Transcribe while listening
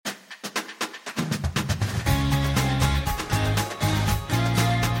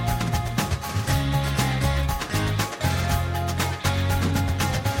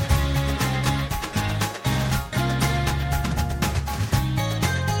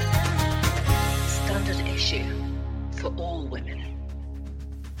for all women.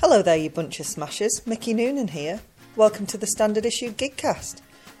 Hello there, you bunch of smashers. Mickey Noonan here. Welcome to the Standard Issue Gigcast.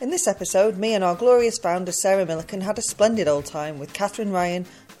 In this episode, me and our glorious founder Sarah Millican had a splendid old time with Catherine Ryan,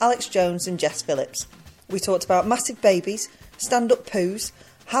 Alex Jones and Jess Phillips. We talked about massive babies, stand-up poos,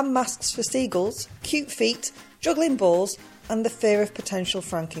 ham masks for seagulls, cute feet, juggling balls and the fear of potential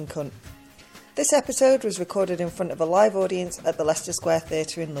franking cunt. This episode was recorded in front of a live audience at the Leicester Square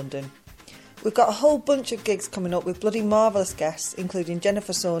Theatre in London. We've got a whole bunch of gigs coming up with bloody marvellous guests, including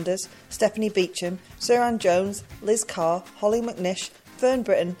Jennifer Saunders, Stephanie Beecham, Sir Ann Jones, Liz Carr, Holly McNish, Fern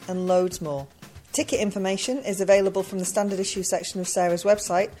Britton and loads more. Ticket information is available from the Standard Issue section of Sarah's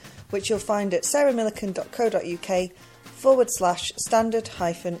website, which you'll find at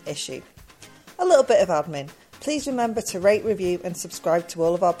sarahmillican.co.uk/standard-issue. A little bit of admin. Please remember to rate, review and subscribe to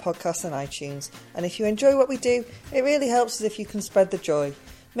all of our podcasts on iTunes. And if you enjoy what we do, it really helps us if you can spread the joy.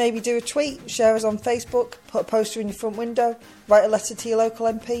 Maybe do a tweet, share us on Facebook, put a poster in your front window, write a letter to your local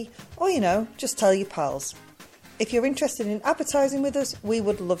MP, or, just tell your pals. If you're interested in advertising with us, we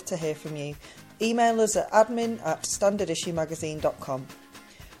would love to hear from you. Email us at admin@standardissuemagazine.com.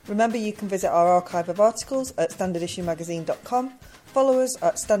 Remember, you can visit our archive of articles at standardissuemagazine.com. Follow us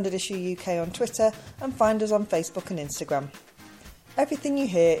at Standard Issue UK on Twitter and find us on Facebook and Instagram. Everything you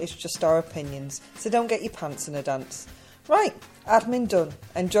hear is just our opinions, so don't get your pants in a dance. Right, admin done.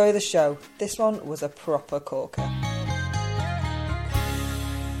 Enjoy the show. This one was a proper corker.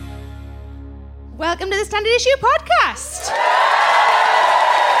 Welcome to the Standard Issue Podcast.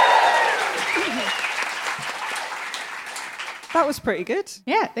 That was pretty good.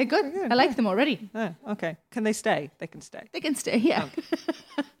 Yeah, they're good. I like them already. Oh, okay. Can they stay? They can stay. They can stay, yeah.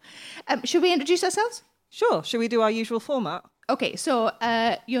 Should we introduce ourselves? Sure. Should we do our usual format? Okay, so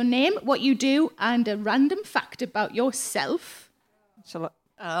your name, what you do, and a random fact about yourself. Shall I?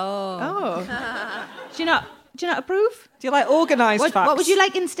 Oh. Do you not approve? Do you like organised facts? What would you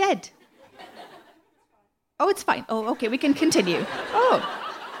like instead? Oh, it's fine. Oh, okay, we can continue. Oh.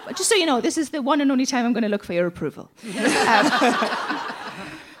 But just so you know, this is the one and only time I'm going to look for your approval. Do you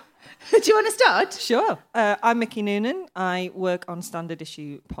want to start? Sure. I'm Mickey Noonan. I work on Standard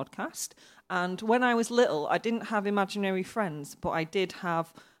Issue Podcast. And when I was little, I didn't have imaginary friends, but I did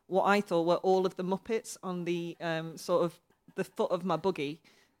have what I thought were all of the Muppets on the sort of the foot of my buggy.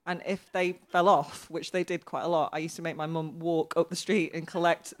 And if they fell off, which they did quite a lot, I used to make my mum walk up the street and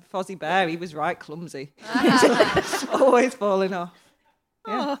collect Fozzie Bear. He was right clumsy. Always falling off.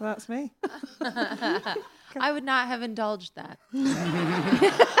 Yeah, that's me. I would not have indulged that.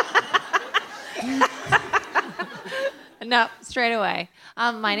 No, straight away.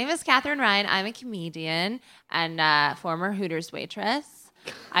 My name is Catherine Ryan. I'm a comedian and former Hooters waitress.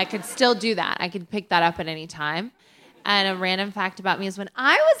 I could still do that. I could pick that up at any time. And a random fact about me is when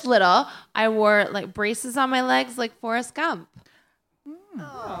I was little, I wore braces on my legs like Forrest Gump.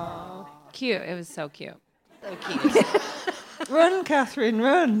 Oh, cute. It was so cute. So cute. Run, Catherine,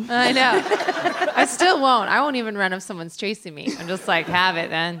 run. I know. I still won't. I won't even run if someone's chasing me. I'm just have it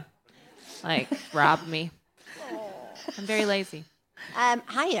then. Rob me. I'm very lazy.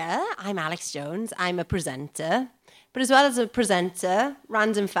 Hiya, I'm Alex Jones. I'm a presenter. But as well as a presenter,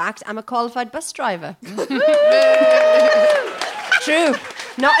 random fact, I'm a qualified bus driver. True.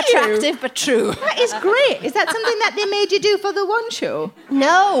 Not attractive, but true. That is great. Is that something that they made you do for the one show?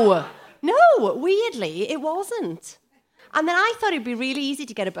 No, weirdly, it wasn't. And then I thought it'd be really easy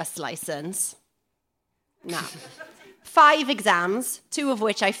to get a bus licence. No. 5 exams, 2 of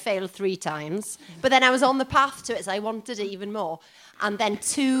which I failed 3 times. But then I was on the path to it, so I wanted it even more. And then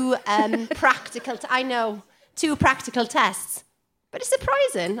 2 practical... 2 practical tests. But it's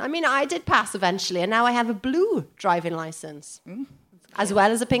surprising. I mean, I did pass eventually, and now I have a blue driving licence. As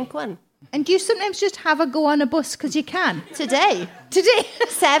well as a pink one. And do you sometimes just have a go on a bus because you can? Today.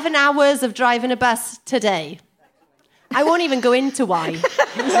 7 hours of driving a bus today. I won't even go into why.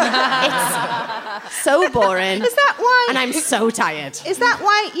 It's so boring. Is that why? And I'm so tired. Is that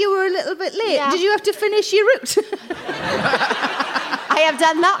why you were a little bit late? Yeah. Did you have to finish your route? I have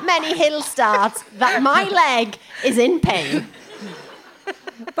done that many hill starts that my leg is in pain.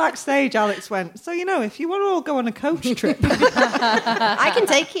 Backstage, Alex went, so, if you want to all go on a coach trip. I can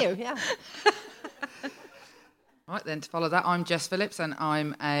take you, yeah. Right then, to follow that, I'm Jess Phillips and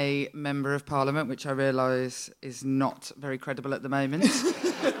I'm a Member of Parliament, which I realise is not very credible at the moment.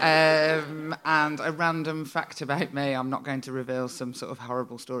 And a random fact about me, I'm not going to reveal some sort of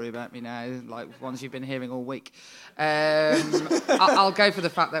horrible story about me now, like ones you've been hearing all week. I'll go for the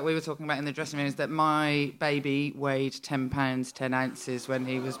fact that we were talking about in the dressing room, is that my baby weighed 10 pounds, 10 ounces when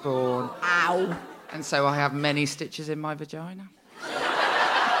he was born. Ow. And so I have many stitches in my vagina.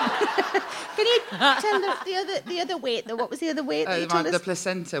 Can you tell the other weight? What was the other weight that you told us? The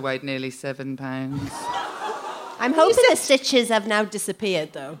placenta weighed nearly 7 pounds. I'm hoping the stitches have now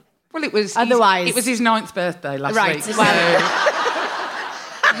disappeared, though. Well, it was Otherwise- it was his 9th birthday last Right, week. well- So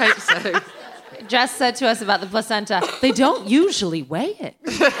I hope so. Jess said to us about the placenta, they don't usually weigh it.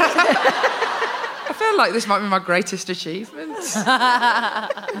 I feel like this might be my greatest achievement.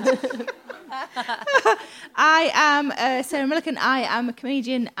 I am Sarah Millican. I am a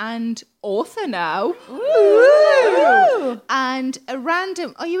comedian and author now. Ooh. And a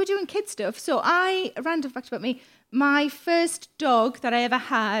random... Oh, you were doing kid stuff. So a random fact about me. My first dog that I ever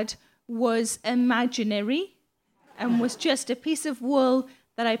had was imaginary and was just a piece of wool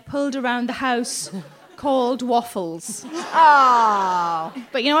that I pulled around the house called Waffles. Oh.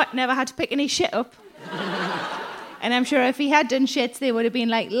 But you know what? Never had to pick any shit up. And I'm sure if he had done shits, they would have been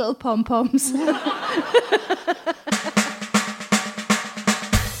like little pom-poms. Do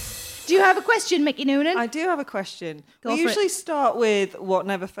you have a question, Mickey Noonan? I do have a question. Go We for it. usually start with what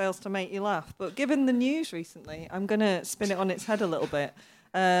never fails to make you laugh, but given the news recently, I'm going to spin it on its head a little bit.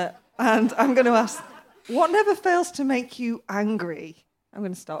 And I'm going to ask, what never fails to make you angry? I'm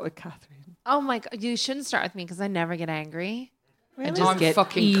going to start with Catherine. Oh my God, you shouldn't start with me because I never get angry. I just I'm get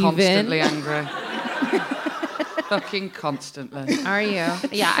fucking even. constantly angry. Fucking constantly. Are you?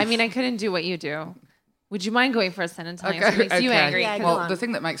 Yeah, I mean, I couldn't do what you do. Would you mind going first then and telling us what makes you angry? Yeah, go Well, on. the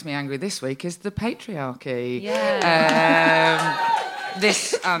thing that makes me angry this week is the patriarchy. Yeah.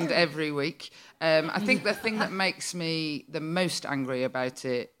 This and every week. I think the thing that makes me the most angry about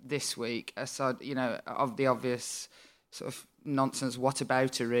it this week, aside, of the obvious sort of nonsense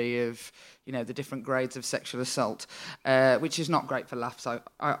whataboutery of, the different grades of sexual assault, which is not great for laughs,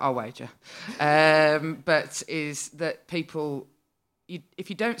 I'll wager. But is that people, if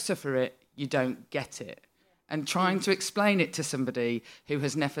you don't suffer it, you don't get it. And trying to explain it to somebody who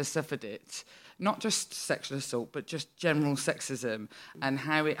has never suffered it, not just sexual assault, but just general sexism and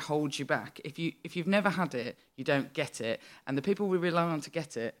how it holds you back. If you've never had it, you don't get it. And the people we rely on to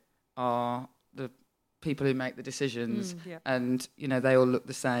get it are the people who make the decisions, and they all look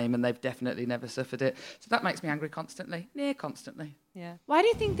the same, and they've definitely never suffered it. So that makes me angry constantly, near constantly. Yeah. Why do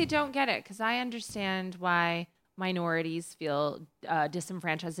you think they don't get it? Because I understand why minorities feel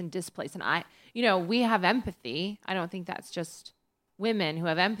disenfranchised and displaced. And we have empathy. I don't think that's just women who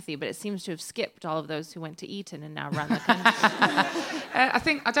have empathy, but it seems to have skipped all of those who went to Eton and now run the country.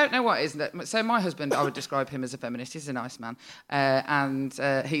 I don't know what is that. So my husband, I would describe him as a feminist. He's a nice man, and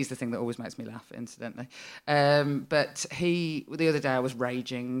he's the thing that always makes me laugh, incidentally. But the other day I was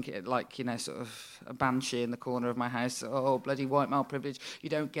raging, like sort of a banshee in the corner of my house. Oh, bloody white male privilege! You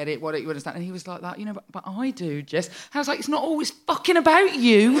don't get it. What don't you understand? And he was like that, but I do, Jess. And I was like, it's not always fucking about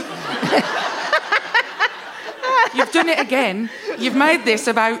you. You've done it again. You've made this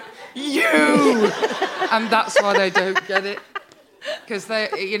about you. And that's why they don't get it. Because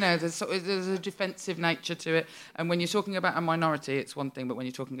there's a defensive nature to it. And when you're talking about a minority, it's one thing. But when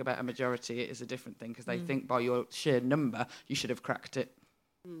you're talking about a majority, it is a different thing. Because they think by your sheer number, you should have cracked it.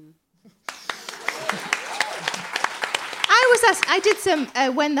 I did some,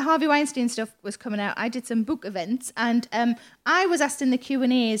 when the Harvey Weinstein stuff was coming out, I did some book events, and I was asked in the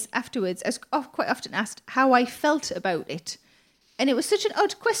Q&As afterwards, I was quite often asked how I felt about it. And it was such an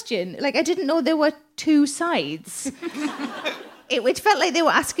odd question. Like, I didn't know there were two sides. It felt like they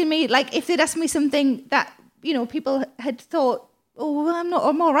were asking me, like, if they'd asked me something that, people had thought, oh, well,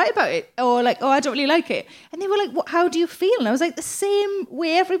 I'm all right about it. Or like, oh, I don't really like it. And they were like, how do you feel? And I was like, the same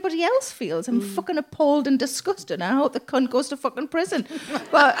way everybody else feels. I'm fucking appalled and disgusted. And I hope the cunt goes to fucking prison.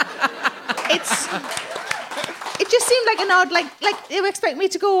 But it just seemed like an odd, like they were expecting me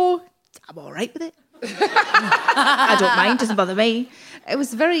to go, I'm all right with it. I don't mind, doesn't bother me. It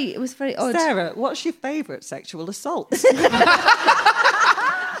was very odd. Sarah, what's your favourite sexual assault?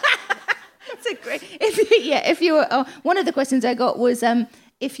 Great. If you were, one of the questions I got was, the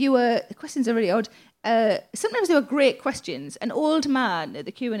questions are really odd. Sometimes they were great questions. An old man at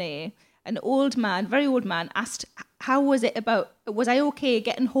the Q&A, very old man, asked, how was I okay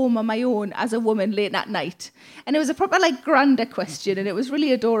getting home on my own as a woman late at night? And it was a proper grander question, and it was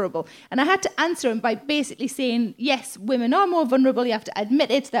really adorable. And I had to answer him by basically saying, yes, women are more vulnerable, you have to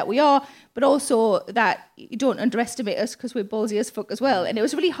admit it, that we are, but also that you don't underestimate us because we're ballsy as fuck as well. And it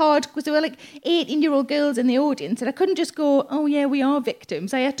was really hard because there were 18-year-old girls in the audience, and I couldn't just go, oh yeah, we are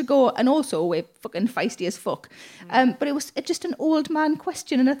victims. I had to go, and also we're fucking feisty as fuck. But it was just an old man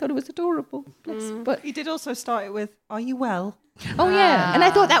question, and I thought it was adorable. But You did also start it with, are you well? oh yeah, and I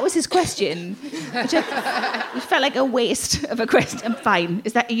thought that was his question, which it felt like a waste of a question. I'm fine.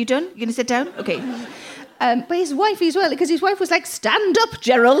 Are you done? You gonna sit down? Okay. But his wife as well, because his wife was like, stand up,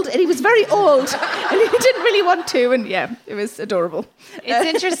 Gerald. And he was very old and he didn't really want to. And yeah, it was adorable. It's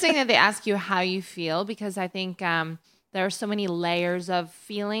interesting that they ask you how you feel, because I think there are so many layers of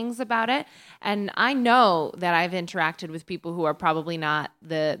feelings about it. And I know that I've interacted with people who are probably not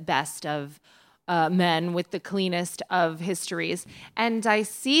the best of men with the cleanest of histories. And I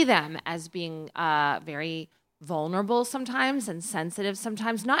see them as being very vulnerable sometimes and sensitive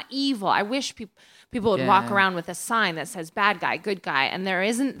sometimes, not evil. I wish people would walk around with a sign that says bad guy, good guy, and there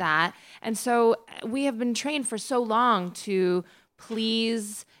isn't that. And so we have been trained for so long to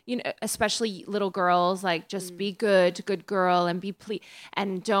please, especially little girls, like just be good girl and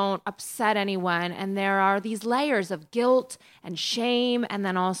and don't upset anyone. And there are these layers of guilt and shame, and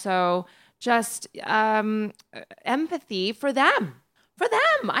then also just empathy for them. For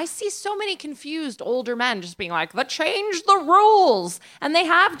them, I see so many confused older men just being like, "But change the rules," and they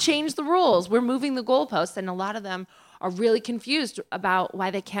have changed the rules. We're moving the goalposts, and a lot of them are really confused about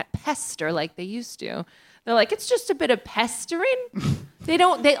why they can't pester like they used to. They're like, "It's just a bit of pestering."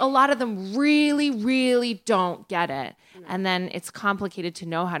 A lot of them really, really don't get it, and then it's complicated to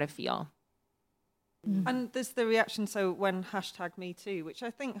know how to feel. And there's the reaction, so when #MeToo, which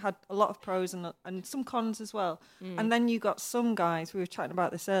I think had a lot of pros and some cons as well. And then you got some guys, we were chatting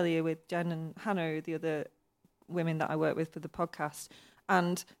about this earlier with Jen and Hannah, the other women that I work with for the podcast,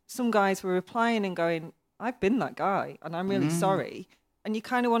 and some guys were replying and going, I've been that guy and I'm really sorry. And you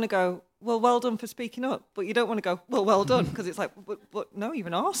kind of want to go, well done for speaking up, but you don't want to go, well done, because it's like, but no, you're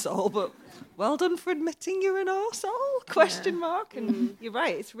an arsehole, but well done for admitting you're an arsehole, question mark. And you're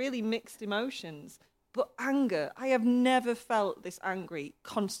right, it's really mixed emotions. But anger, I have never felt this angry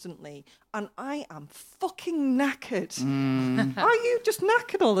constantly, and I am fucking knackered. Are you just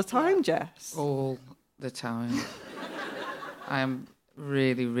knackered all the time, Jess? All the time. I am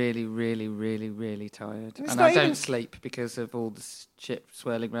really, really, really, really, really tired. And I don't sleep because of all the shit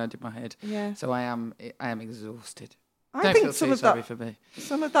swirling around in my head. Yeah. So I am exhausted. I think some of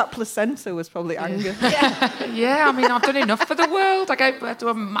that placenta was probably anger. Yeah, I mean, I've done enough for the world. I gave birth to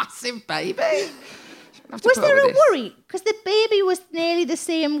a massive baby. Was there a worry? Because the baby was nearly the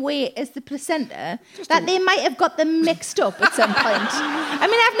same weight as the placenta, that they might have got them mixed up at some point. I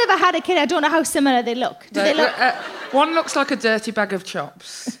mean, I've never had a kid. I don't know how similar they look. Do they look? One looks like a dirty bag of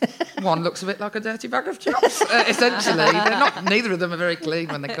chops. One looks a bit like a dirty bag of chops, essentially. Neither of them are very clean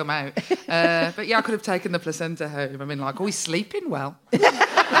when they come out. But yeah, I could have taken the placenta home. I mean, like, he's sleeping well.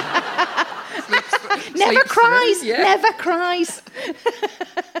 Never cries.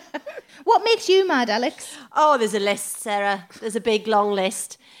 What makes you mad, Alex? Oh, there's a list, Sarah. There's a big, long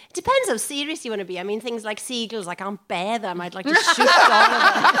list. It depends how serious you want to be. I mean, things like seagulls, I can't bear them. I'd like to shoot all of them.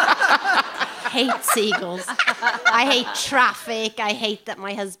 Hate seagulls. I hate traffic. I hate that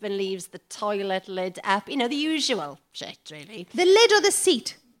my husband leaves the toilet lid up. The usual shit, really. The lid or the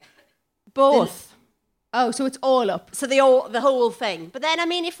seat? Both. So it's all up. So the whole thing. But then, I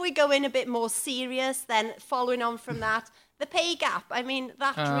mean, if we go in a bit more serious, then following on from that, the pay gap. I mean,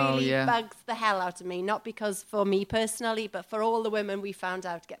 that really bugs the hell out of me. Not because for me personally, but for all the women we found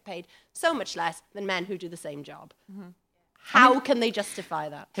out get paid so much less than men who do the same job. Mm-hmm. How can they justify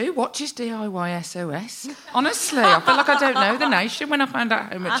that? Who watches DIY SOS? Honestly, I feel like I don't know the nation when I found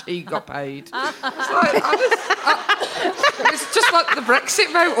out how much he got paid. It's just like the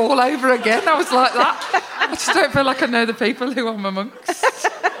Brexit vote all over again. I was like that. I just don't feel like I know the people who I'm amongst.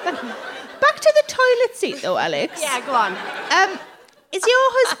 Back to the toilet seat, though, Alex. Yeah, go on. Is your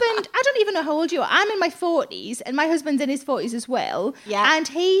husband... I don't even know how old you are. I'm in my 40s, and my husband's in his 40s as well. Yeah. And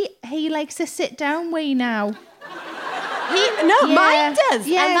he likes to sit down way now. Mine does.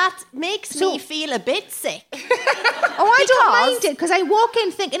 Yeah. And that makes me feel a bit sick. I don't mind it, because I walk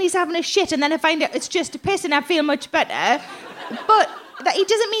in thinking he's having a shit, and then I find out it's just a piss, and I feel much better. But that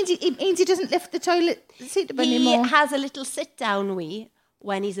it means he doesn't lift the toilet seat up anymore. He has a little sit-down wee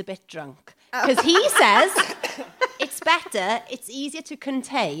when he's a bit drunk. Because he says it's better, it's easier to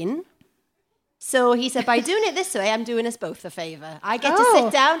contain. So he said, by doing it this way, I'm doing us both a favour. I get to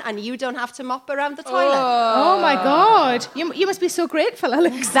sit down and you don't have to mop around the toilet. Oh my God. You must be so grateful,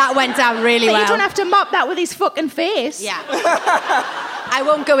 Alex. That went down really well. You don't have to mop that with his fucking face. Yeah. I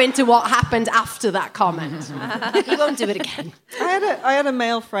won't go into what happened after that comment. He won't do it again. I had a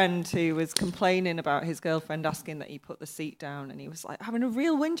male friend who was complaining about his girlfriend asking that he put the seat down, and he was like having a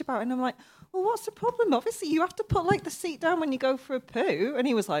real whinge about it. And I'm like, well, what's the problem? Obviously, you have to put like the seat down when you go for a poo. And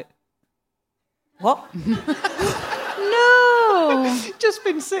he was like, what? No. Just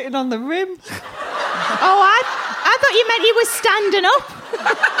been sitting on the rim. I thought you meant he was standing up.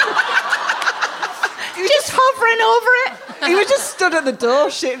 Just hovering over it. He was just stood at the door,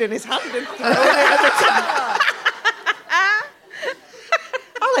 shitting in his hand and throwing it at the top.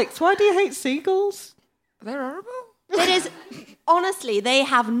 Alex, why do you hate seagulls? They're horrible. It is, honestly, they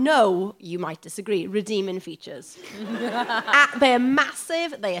have no, you might disagree, redeeming features. They're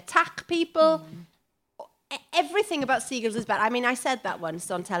massive, they attack people. Everything about seagulls is bad. I mean, I said that once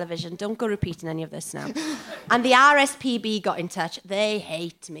on television. Don't go repeating any of this now. And the RSPB got in touch. They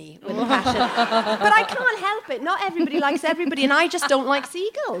hate me with a passion. But I can't help it. Not everybody likes everybody, and I just don't like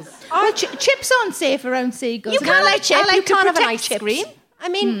seagulls. Well, chips aren't safe around seagulls. You and can't I like chip, I you to can't have an protect ice chips. cream. I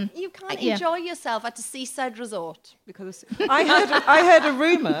mean, you can't Yeah. enjoy yourself at a seaside resort. Because I heard a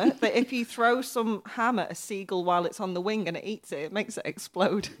rumour that if you throw some ham at a seagull while it's on the wing and it eats it, it makes it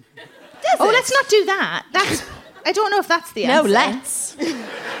explode. Let's not do that. I don't know if that's the answer. No, let's.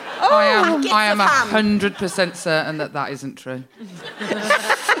 I am the ham. 100% certain that isn't true.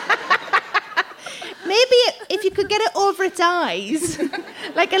 Maybe if you could get it over its eyes,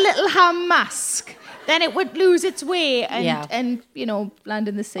 like a little ham mask, then it would lose its way and land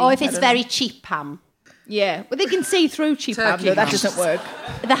in the sea. Or if I it's don't very know. cheap ham. Yeah, well, they can see through cheap ham, Turkey though. That ham. doesn't work.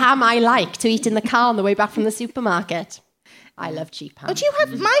 The ham I like to eat in the car on the way back from the supermarket. I love cheap ham. Oh, do you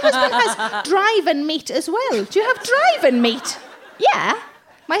have... My husband has drive-in meat as well. Do you have drive-in meat? Yeah.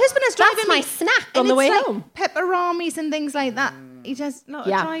 My husband has drive-in That's meat. my snack and on the it's way like home. Pepperonis and things like that. He does a lot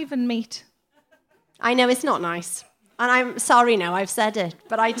of drive-in meat. I know it's not nice. And I'm sorry now, I've said it.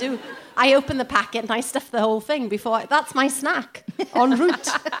 But I do. I open the packet and I stuff the whole thing before... That's my snack. En route.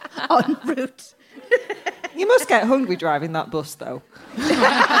 En route. You must get hungry driving that bus, though.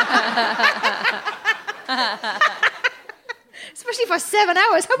 Especially for 7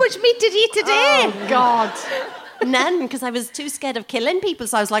 hours. How much meat did he eat today? Oh, God. None, because I was too scared of killing people.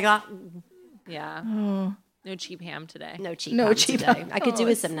 So I was like, Yeah. No cheap ham today. no cheap No ham cheap today. ham. I could do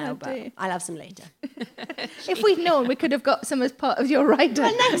with some it's now, so but dear. I'll have some later. If we'd known, we could have got some as part of your rider.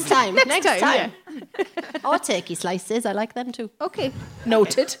 Well, next time. Next time. Or turkey slices. I like them too. Okay,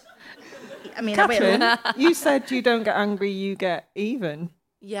 noted. I mean, I will. Catherine, you said you don't get angry, you get even.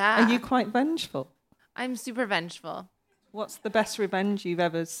 Yeah. Are you quite vengeful? I'm super vengeful. What's the best revenge you've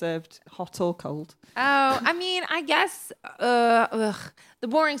ever served, hot or cold? Oh, I mean, I guess the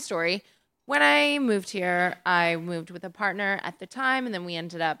boring story. When I moved here, I moved with a partner at the time, and then we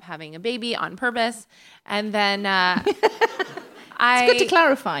ended up having a baby on purpose. And then It's good to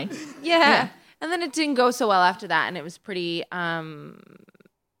clarify. Yeah. And then it didn't go so well after that, and it was pretty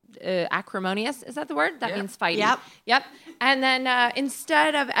acrimonious. Is that the word? That means fighting. Yep. And then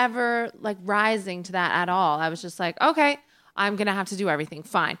instead of ever rising to that at all, I was just like, okay, I'm going to have to do everything.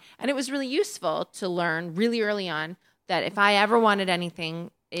 Fine. And it was really useful to learn really early on that if I ever wanted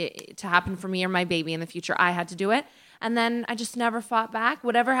anything to happen for me or my baby in the future, I had to do it. And then I just never fought back.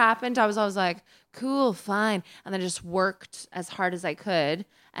 Whatever happened, I was always like, cool, fine. And then I just worked as hard as I could.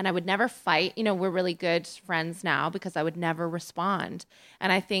 And I would never fight. We're really good friends now because I would never respond.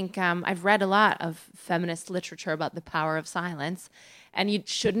 And I think I've read a lot of feminist literature about the power of silence. And you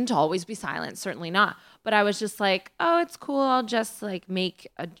shouldn't always be silent, certainly not. But I was just like, oh, it's cool. I'll just make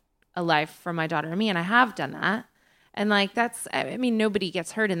a life for my daughter and me. And I have done that. And nobody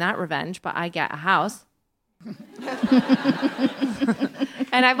gets hurt in that revenge, but I get a house.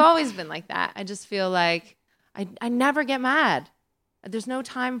 And I've always been like that. I just feel like I never get mad. There's no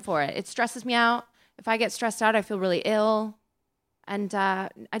time for it. It stresses me out. If I get stressed out, I feel really ill. And I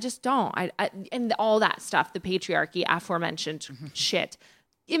just don't. And all that stuff, the patriarchy, aforementioned shit,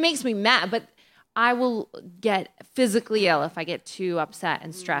 it makes me mad. But I will get physically ill if I get too upset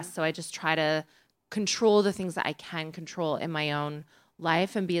and stressed. So I just try to control the things that I can control in my own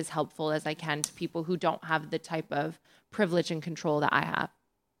life and be as helpful as I can to people who don't have the type of privilege and control that I have.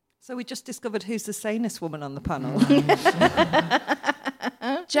 So we just discovered who's the sanest woman on the panel.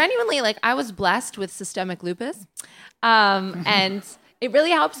 Genuinely, I was blessed with systemic lupus. And it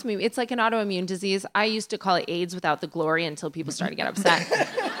really helps me. It's like an autoimmune disease. I used to call it AIDS without the glory until people started to get upset.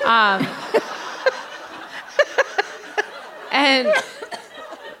 And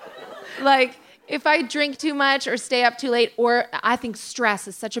if I drink too much or stay up too late, or I think stress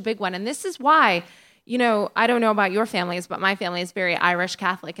is such a big one. And this is why, I don't know about your families, but my family is very Irish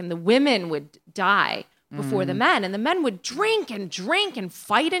Catholic, and the women would die before the men, and the men would drink and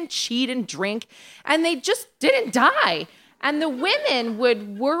fight and cheat and drink, and they just didn't die. And the women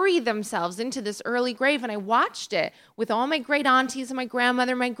would worry themselves into this early grave. And I watched it with all my great aunties and my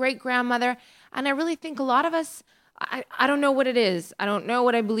grandmother, my great grandmother. And I really think a lot of us, I don't know what it is. I don't know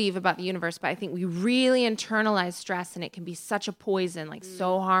what I believe about the universe, but I think we really internalize stress, and it can be such a poison,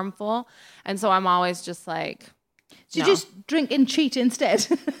 so harmful. And so I'm always just So you just drink and cheat instead.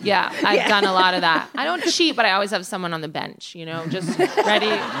 Yeah, I've done a lot of that. I don't cheat, but I always have someone on the bench, just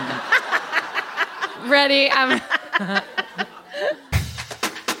ready. Ready.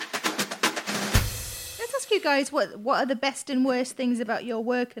 Let's ask you guys what are the best and worst things about your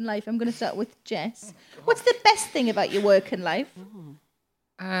work and life. I'm going to start with Jess. What's the best thing about your work and life?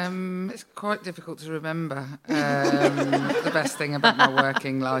 It's quite difficult to remember the best thing about my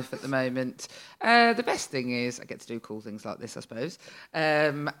working life at the moment. The best thing is I get to do cool things like this, I suppose.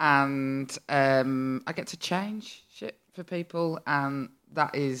 And I get to change shit for people. And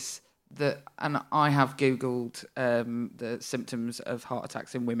that is and I have Googled the symptoms of heart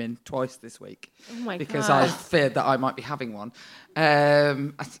attacks in women twice this week. Oh my God. Because I feared that I might be having one.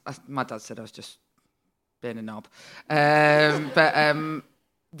 My dad said I was just being a knob.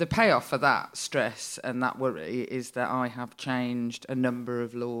 The payoff for that stress and that worry is that I have changed a number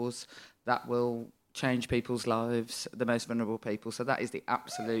of laws that will change people's lives, the most vulnerable people. So that is the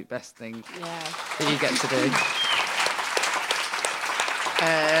absolute best thing that you get to do.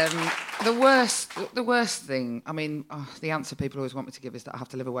 The worst thing, I mean, the answer people always want me to give is that I have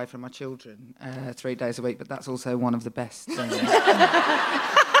to live away from my children 3 days a week, but that's also one of the best things.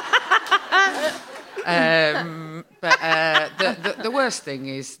 The worst thing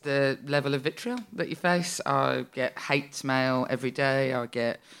is the level of vitriol that you face. I get hate mail every day. I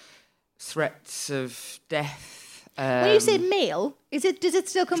get threats of death. When you say mail, does it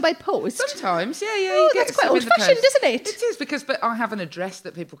still come by post? Sometimes, yeah. Oh, that's quite old-fashioned, isn't it? It is, but I have an address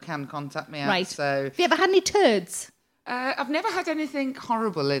that people can contact me at. Right. So, have you ever had any turds? I've never had anything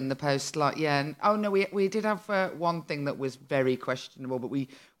horrible in the post, we did have one thing that was very questionable, but we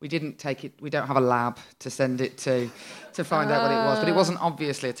didn't take it. We don't have a lab to send it to find out what it was. But it wasn't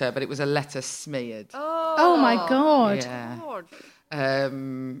obviously a turd, but it was a letter smeared. Oh my God! Yeah.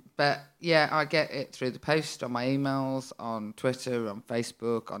 I get it through the post, on my emails, on Twitter, on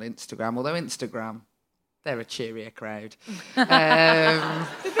Facebook, on Instagram. Although Instagram, they're a cheerier crowd.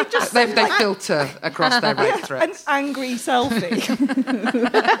 They filter across their rape threats. An angry selfie.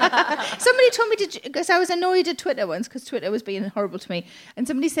 Somebody told me because I was annoyed at Twitter once because Twitter was being horrible to me, and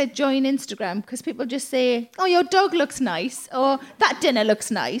somebody said join Instagram because people just say, "Oh, your dog looks nice," or "That dinner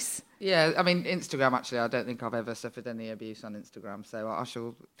looks nice." Yeah, I mean, Instagram, actually, I don't think I've ever suffered any abuse on Instagram, so I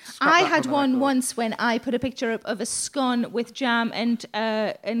shall... I had one once when I put a picture up of a scone with jam and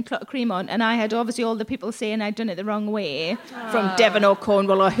clotted cream on, and I had obviously all the people saying I'd done it the wrong way, from Devon or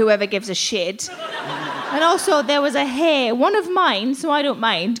Cornwall or whoever gives a shit. And also there was a hair, one of mine, so I don't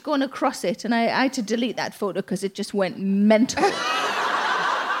mind, going across it, and I had to delete that photo because it just went mental.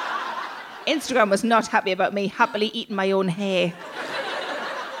 Instagram was not happy about me happily eating my own hair.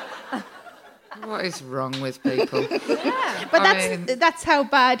 What is wrong with people? Yeah, but that's how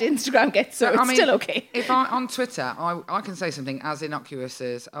bad Instagram gets, so it's still okay. If on Twitter, I can say something as innocuous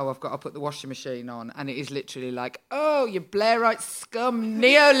as, I've got to put the washing machine on, and it is literally like, you Blairite scum,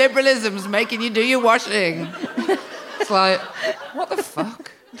 neoliberalism's making you do your washing. It's like, what the fuck?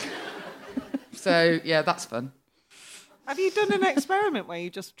 So, yeah, that's fun. Have you done an experiment where you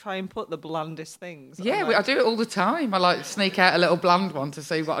just try and put the blandest things? Yeah, I do it all the time. I sneak out a little bland one to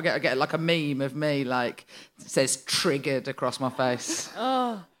see what I get. I get like a meme of me, it says triggered across my face.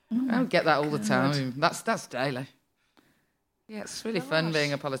 I don't get that all the time. That's daily. Yeah, it's really fun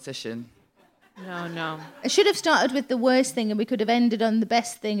being a politician. No. I should have started with the worst thing and we could have ended on the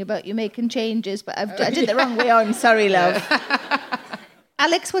best thing about you making changes, but I did the wrong way on. Sorry, love.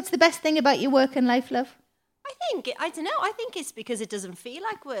 Alex, what's the best thing about your work and life, love? I don't know. I think it's because it doesn't feel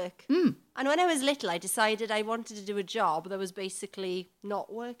like work. And when I was little, I decided I wanted to do a job that was basically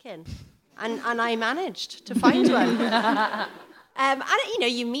not working. And I managed to find one. And,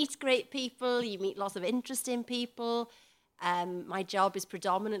 you meet great people. You meet lots of interesting people. My job is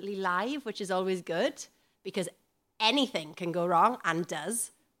predominantly live, which is always good because anything can go wrong and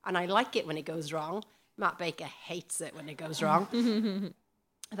does. And I like it when it goes wrong. Matt Baker hates it when it goes wrong.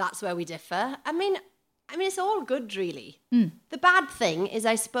 That's where we differ. I mean, it's all good, really. The bad thing is,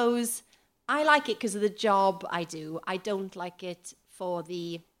 I suppose, I like it because of the job I do. I don't like it for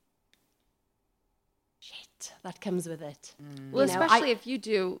the shit that comes with it. Well, especially if you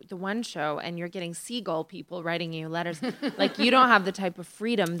do the one show and you're getting seagull people writing you letters. You don't have the type of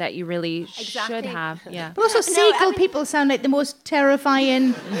freedom that you really should have. Yeah. But also, seagull people sound like the most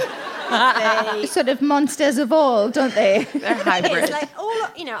terrifying sort of monsters of all, don't they? They're hybrid. It's like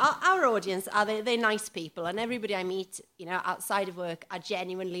our audience they're nice people, and everybody I meet, outside of work are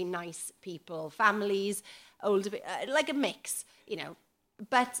genuinely nice people, families, older, like a mix,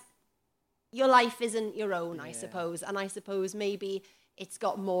 But your life isn't your own, I suppose, and I suppose maybe it's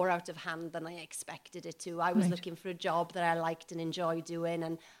got more out of hand than I expected it to. I was looking for a job that I liked and enjoyed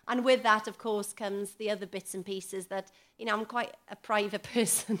doing. And with that, of course, comes the other bits and pieces that, you know, I'm quite a private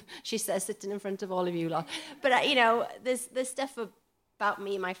person, she says, sitting in front of all of you lot. But, you know, there's stuff about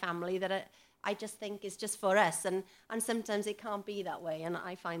me and my family that I just think is just for us. And sometimes it can't be that way. And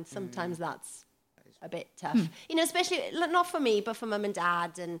I find sometimes that's a bit tough. You know, especially, not for me, but for mum and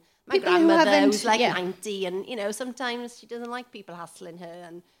dad and my People who grandmother haven't- who's like yeah. 90. And, you know, sometimes she doesn't like people hassling her.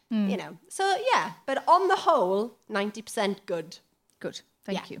 And, you know, so yeah. But on the whole, 90% good. Good.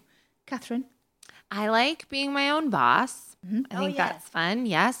 Thank you. Catherine? I like being my own boss. I think yeah. that's fun.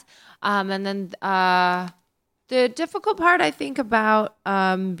 Yes. And then the difficult part, I think, about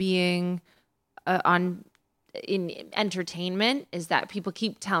being in entertainment is that people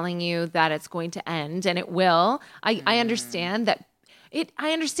keep telling you that it's going to end, and it will. I understand that.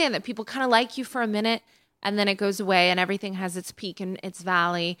 I understand that people kind of like you for a minute, and then it goes away, and everything has its peak and its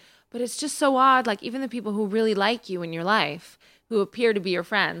valley. But it's just so odd. Like, even the people who really like you in your life, who appear to be your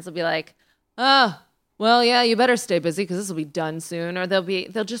friends, will be like, "Oh, well, yeah, you better stay busy because this will be done soon." Or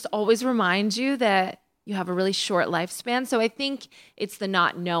they'll just always remind you that you have a really short lifespan. So I think it's the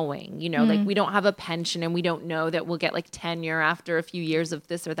not knowing, you know, like we don't have a pension and we don't know that we'll get like tenure after a few years of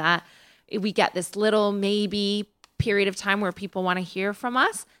this or that. We get this little maybe period of time where people want to hear from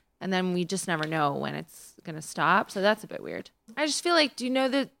us, and then we just never know when it's going to stop. So that's a bit weird. I just feel like, do you know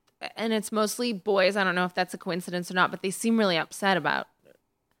that, and it's mostly boys, I don't know if that's a coincidence or not, but they seem really upset about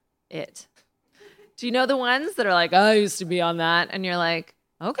it. Do you know the ones that are like, "Oh, I used to be on that," and you're like,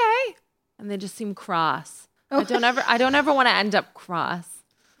 "Okay," and they just seem cross. I don't ever want to end up cross.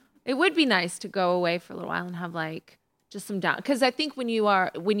 It would be nice to go away for a little while and have like just some down, because I think when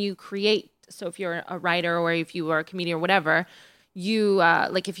you create, so if you're a writer or if you are a comedian or whatever, you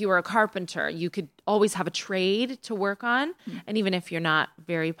like if you were a carpenter, you could always have a trade to work on, and even if you're not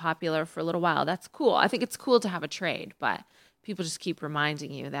very popular for a little while, that's cool. I think it's cool to have a trade, but people just keep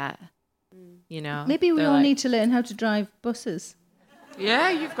reminding you that, you know, Maybe we they're all like, need to learn how to drive buses. Yeah,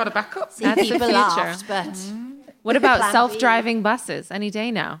 you've got a backup. See, That's the people future. laughed, but What about Plan B. self-driving buses any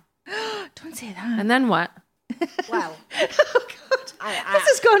day now? Don't say that. And then what? well, Oh, God. this This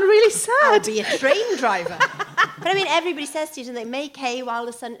has gone really I'd sad. be a train driver. But I mean, everybody says to you, don't they, make hay while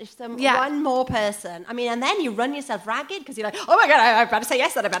the sun, if Yeah. one more person. I mean, and then you run yourself ragged because you're like, "Oh my God, I better say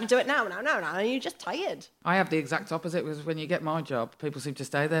yes, and I better do it now. And you're just tired. I have the exact opposite, because when you get my job, people seem to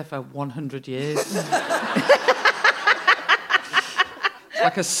stay there for 100 years. It's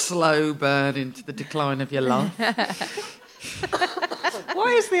like a slow burn into the decline of your life.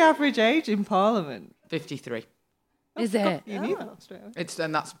 What is the average age in Parliament? 53. Is it? You knew that straight away.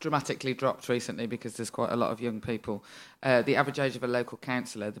 And that's dramatically dropped recently because there's quite a lot of young people. The average age of a local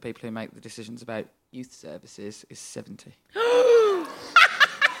councillor, the people who make the decisions about youth services, is 70.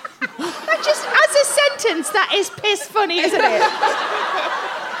 Just as a sentence, that is piss funny, isn't it?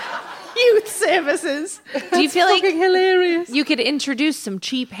 Youth services. Do you feel like Fucking hilarious. you could introduce some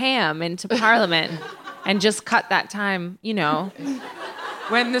cheap ham into Parliament and just cut that time, you know?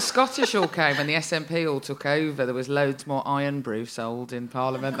 When the Scottish all came and the SNP all took over, there was loads more iron brew sold in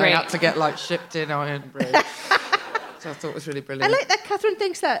Parliament. Great. They had to get like shipped in iron brew. So I thought it was really I brilliant. like that Catherine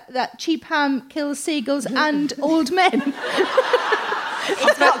thinks that cheap ham kills seagulls and old men.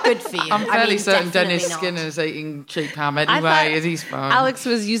 It's not good for you. I'm fairly certain definitely Dennis not. Skinner's eating cheap ham I anyway, thought and he's fine. Alex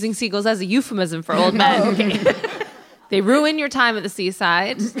was using seagulls as a euphemism for old men. They ruin your time at the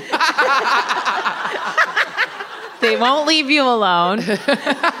seaside. They won't leave you alone.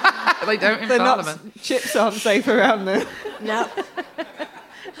 They don't in They're Parliament. not, chips aren't safe around there. No.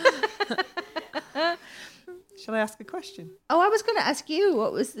 Shall I ask a question? Oh, I was going to ask you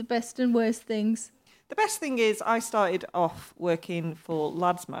what was the best and worst things. The best thing is I started off working for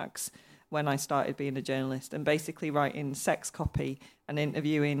Lads Mags when I started being a journalist, and basically writing sex copy and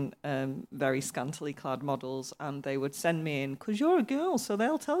interviewing very scantily clad models, and they would send me in, because you're a girl, so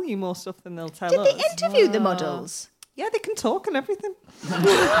they'll tell you more stuff than they'll tell Did us. they interview the models? Yeah, they can talk and everything.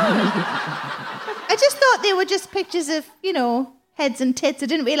 I just thought they were just pictures of, you know, heads and tits. I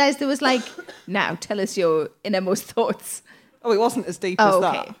didn't realise there was like, now tell us your innermost thoughts. Oh, it wasn't as deep Oh, as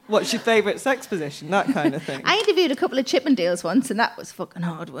okay. that. What's your favourite sex position? That kind of thing. I interviewed a couple of Chippendales once, and that was fucking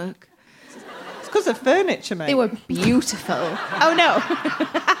hard work. It's because of furniture, mate. They were beautiful. Oh no.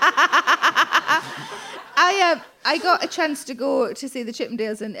 I got a chance to go to see the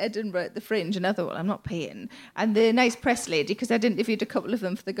Chippendales in Edinburgh at the Fringe, another one, I'm not paying. And the nice press lady, because I'd interviewed a couple of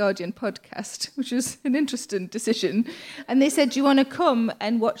them for the Guardian podcast, which was an interesting decision. And they said, "Do you want to come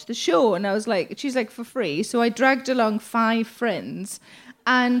and watch the show?" And I was like, she's like, for free. So I dragged along 5 friends,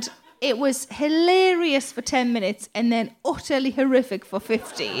 and It was hilarious for 10 minutes and then utterly horrific for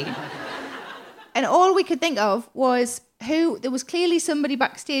 50. And all we could think of was there was clearly somebody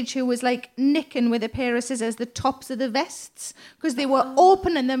backstage who was like nicking with a pair of scissors the tops of the vests because they were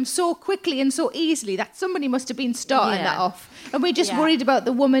opening them so quickly and so easily that somebody must have been starting that off. And we just worried about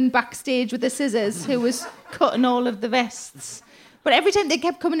the woman backstage with the scissors who was cutting all of the vests. But every time they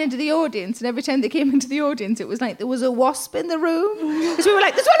kept coming into the audience, and every time they came into the audience, it was like there was a wasp in the room. Because we were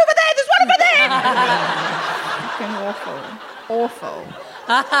like, there's one over there, there's one over there! Fucking awful.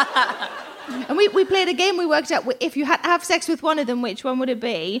 And we played a game. We worked out if you had to have sex with one of them, which one would it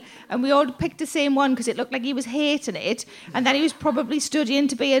be? And we all picked the same one because it looked like he was hating it, and that he was probably studying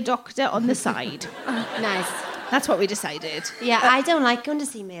to be a doctor on the side. Nice. That's what we decided. Yeah, I don't like going to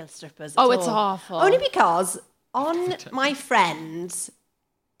see male strippers. Oh, at it's all. awful. Only because on my friend's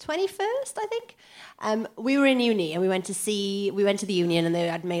 21st, I think, we were in uni and we went to the Union and they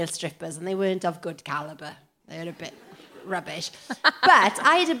had male strippers and they weren't of good calibre. They were a bit rubbish. But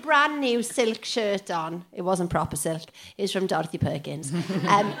I had a brand new silk shirt on. It wasn't proper silk. It was from Dorothy Perkins.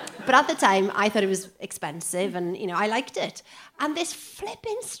 But at the time, I thought it was expensive and, I liked it. And this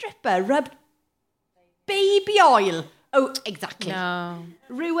flipping stripper rubbed baby oil. Oh, exactly. No.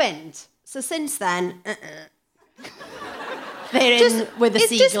 Ruined. So since then, they're in with the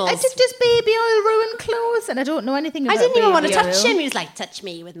seagulls. Does baby oil ruin clothes? And I don't know anything about I didn't even want to baby touch oil. him. He was like, touch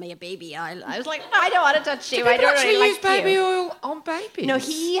me with my baby oil. I was like, I don't want to touch you. Do I people don't actually really use like baby you. oil on babies? No,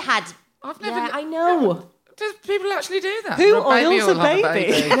 he had... I've never. Yeah, I know. Does people actually do that? Who Rub baby oils oil a on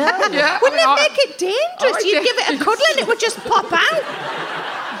baby? Yeah, Wouldn't I it make it dangerous? You'd give it a cuddle and it would just pop out.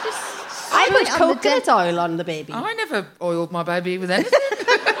 I put on the coconut oil on the baby. I never oiled my baby with anything.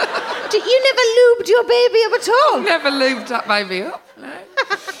 You never lubed your baby up at all? Never lubed that baby up. No.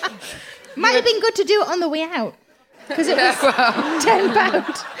 Might have been good to do it on the way out. Because it was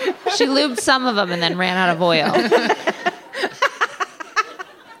 £10. She lubed some of them and then ran out of oil.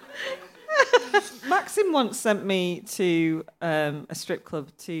 Maxim once sent me to a strip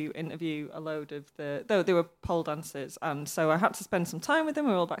club to interview a load of they were pole dancers, and so I had to spend some time with them.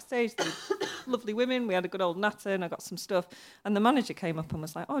 We were all backstage. They were lovely women. We had a good old natter, and I got some stuff. And the manager came up and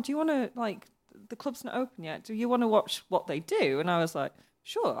was like, "Oh, do you want to, like, the club's not open yet. Do you want to watch what they do?" And I was like,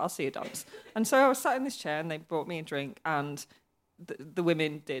 "Sure, I'll see you dance." And so I was sat in this chair, and they brought me a drink, and the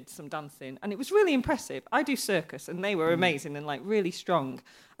women did some dancing, and it was really impressive. I do circus, and they were amazing and like really strong.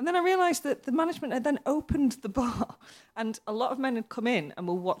 And then I realised that the management had then opened the bar, and a lot of men had come in and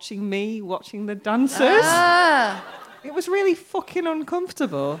were watching the dancers. It was really fucking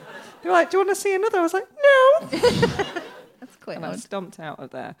uncomfortable. They were like, "Do you want to see another?" I was like, "No." That's quite And I odd. stomped out of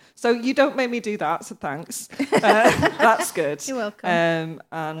there. So you don't make me do that, so thanks. That's good. You're welcome.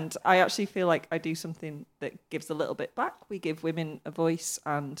 And I actually feel like I do something that gives a little bit back. We give women a voice,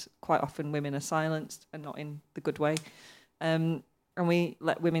 and quite often women are silenced, and not in the good way. And we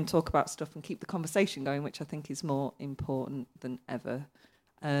let women talk about stuff and keep the conversation going, which I think is more important than ever.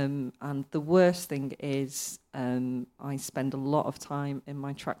 And the worst thing is I spend a lot of time in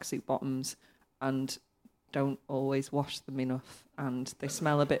my tracksuit bottoms and don't always wash them enough, and they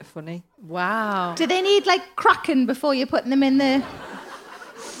smell a bit funny. Wow. Do they need like cracking before you're putting them in the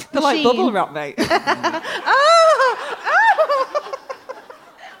They're like machine? bubble wrap, mate. Oh!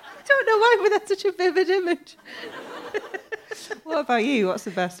 I don't know why, but that's such a vivid image. What about you? What's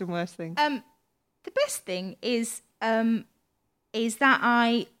the best and worst thing? The best thing is that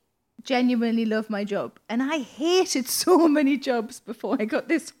I genuinely love my job, and I hated so many jobs before I got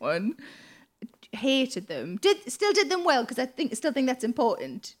this one. Hated them. Still did them well, because I still think that's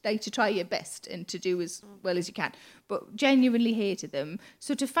important, like to try your best and to do as well as you can. But genuinely hated them.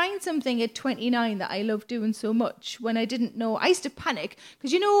 So to find something at 29 that I love doing so much, when I didn't know, I used to panic,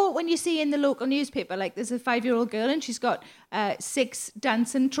 because you know when you see in the local newspaper, like there's a 5-year-old girl and she's got 6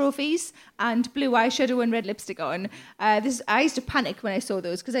 dancing trophies and blue eyeshadow and red lipstick on. I used to panic when I saw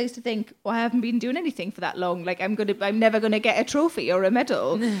those, because I used to think, I haven't been doing anything for that long. Like I'm never gonna get a trophy or a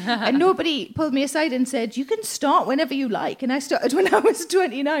medal. And nobody pulled me aside and said, you can start whenever you like. And I started when I was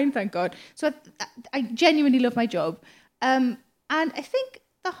 29, thank God. So I genuinely love my job. And I think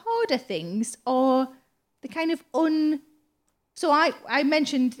the harder things are the kind of So I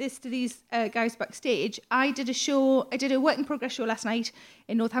mentioned this to these guys backstage. I did a work in progress show last night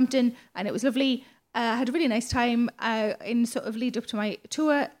in Northampton, and it was lovely. I had a really nice time in sort of lead up to my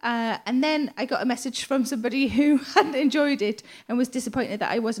tour. And then I got a message from somebody who hadn't enjoyed it and was disappointed that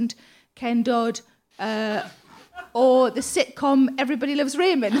I wasn't Ken Dodd or the sitcom Everybody Loves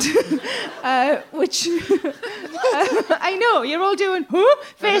Raymond, which I know you're all doing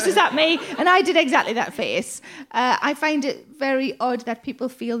faces at me, and I did exactly that face. I find it very odd that people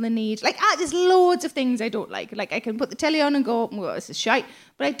feel the need. Like, there's loads of things I don't like. Like, I can put the telly on and go, well, this is shite,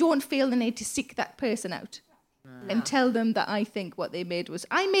 but I don't feel the need to seek that person out and tell them that I think what they made was...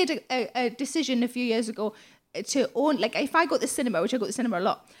 I made a decision a few years ago to own... Like, if I go to the cinema, which I go to the cinema a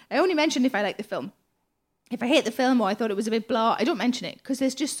lot, I only mention if I like the film. If I hate the film or I thought it was a bit blah, I don't mention it because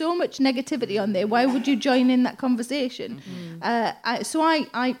there's just so much negativity on there. Why would you join in that conversation? I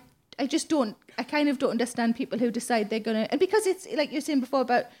just don't... I kind of don't understand people who decide they're going to... And because it's, like you were saying before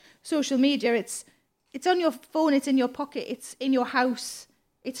about social media, it's on your phone, it's in your pocket, it's in your house.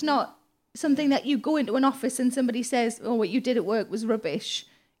 It's not something that you go into an office and somebody says, oh, what you did at work was rubbish.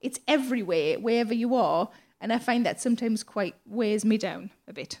 It's everywhere, wherever you are. And I find that sometimes quite wears me down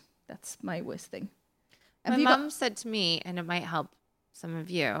a bit. That's my worst thing. My mum said to me, and it might help some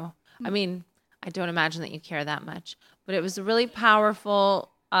of you. I mean, I don't imagine that you care that much, but it was a really powerful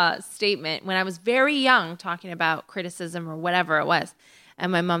statement when I was very young talking about criticism or whatever it was.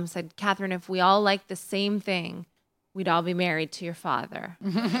 And my mum said, Catherine, if we all like the same thing, we'd all be married to your father.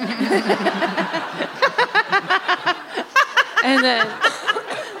 And then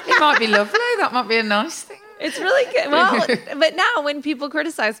It might be lovely. That might be a nice thing. it's really good. Well, but now when people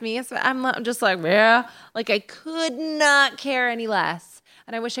criticize me, I'm just like, yeah, like I could not care any less.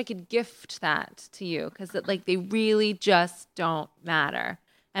 And I wish I could gift that to you because like they really just don't matter.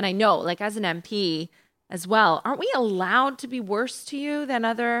 And I know, like as an MP as well, aren't we allowed to be worse to you than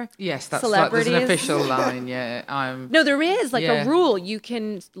other Yes, that's celebrities? Like, there's an official line, yeah. No, there is like a rule. You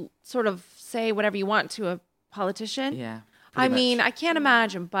can sort of say whatever you want to a politician. Yeah. I mean, I can't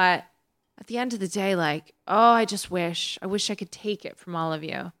imagine, but at the end of the day, like, oh, I wish I could take it from all of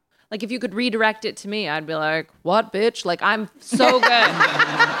you. Like, if you could redirect it to me, I'd be like, what, bitch? Like, I'm so good.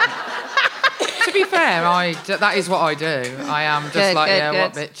 To be fair, that is what I do. I am just Good, what,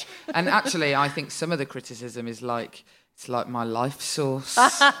 good. bitch? And actually, I think some of the criticism is like, it's like my life source.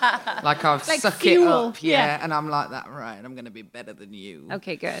 Like, I've Like suck fuel. it up, Yeah. and I'm like that, right, I'm going to be better than you.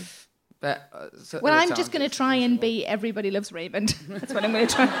 Okay, good. But Well, I'm just going to try and be Everybody Loves Raymond. That's what I'm going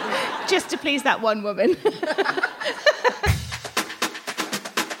to try, just to please that one woman.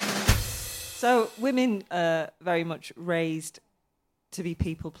 So women are very much raised to be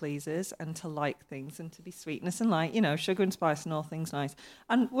people pleasers and to like things and to be sweetness and light, sugar and spice and all things nice.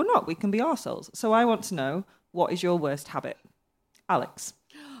 And we're not. We can be ourselves. So I want to know, what is your worst habit? Alex.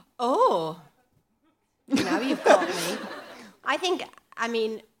 Oh, now you've got me.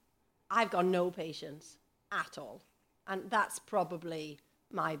 I've got no patience at all. And that's probably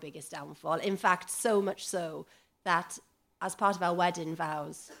my biggest downfall. In fact, so much so that as part of our wedding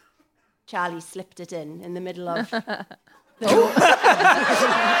vows, Charlie slipped it in the middle of... Come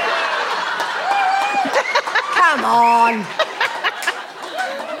on!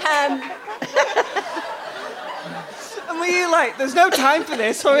 And were you like, there's no time for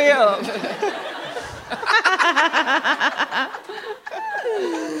this, hurry up?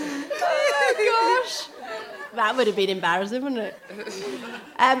 Oh, gosh. That would have been embarrassing, wouldn't it?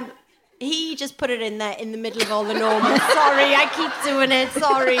 He just put it in there in the middle of all the normal... Sorry, I keep doing it,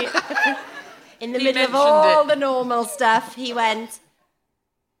 sorry. In the middle of all the normal stuff, he went,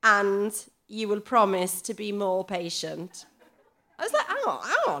 and you will promise to be more patient. I was like, hang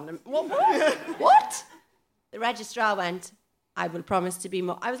on. What? The registrar went, I will promise to be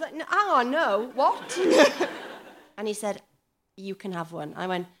more... I was like, no, hang on, no, what? And he said, you can have one. I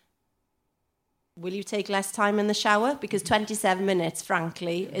went, will you take less time in the shower? Because 27 minutes,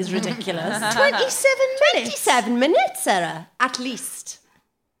 frankly, is ridiculous. 27 minutes? 27 minutes, Sarah, at least.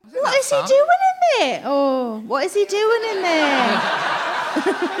 What is he doing in there? Oh, what is he doing in there?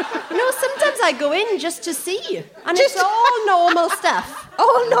 Sometimes I go in just to see. And it's all normal stuff.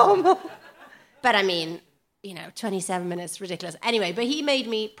 All normal. But 27 minutes, ridiculous. Anyway, but he made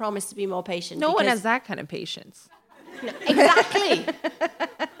me promise to be more patient. No one has that kind of patience. No, exactly.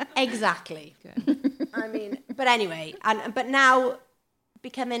 Exactly. Good. But anyway, but now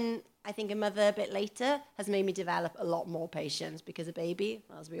becoming, I think, a mother a bit later has made me develop a lot more patience because a baby,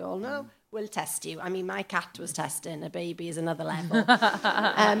 as we all know, will test you. My cat was testing. A baby is another level.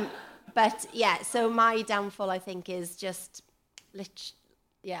 But yeah, so my downfall, I think, is just,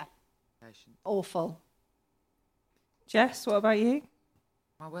 awful. Jess, what about you?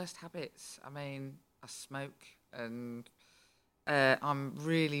 My worst habits, I smoke and I'm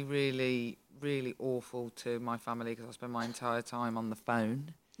really, really, really awful to my family because I spend my entire time on the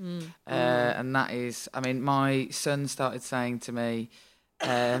phone. And that is, my son started saying to me,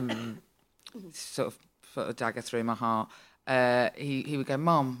 sort of foot a dagger through my heart. He would go,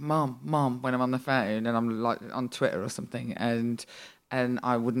 Mom, when I'm on the phone and I'm like on Twitter or something, and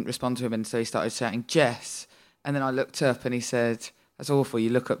I wouldn't respond to him, and so he started shouting, Jess. And then I looked up and he said, that's awful, you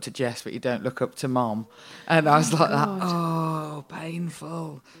look up to Jess but you don't look up to Mom. And I was like that, oh,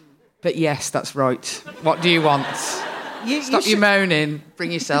 painful. But yes, that's right. What do you want? Stop your moaning,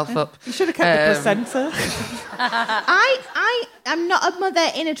 bring yourself up. You should have kept the placenta. I am not a mother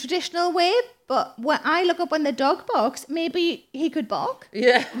in a traditional way, but when I look up when the dog barks, maybe he could bark.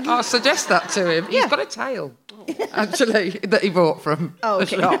 Yeah, I'll suggest that to him. Yeah. He's got a tail, actually, that he bought from the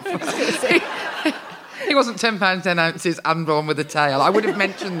shop. He wasn't £10, 10 ounces and born with a tail. I would have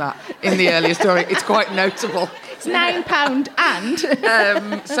mentioned that in the earlier story. It's quite notable. It's £9 and.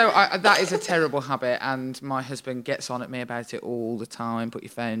 That is a terrible habit, and my husband gets on at me about it all the time. Put your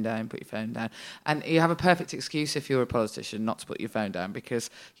phone down, put your phone down. And you have a perfect excuse if you're a politician not to put your phone down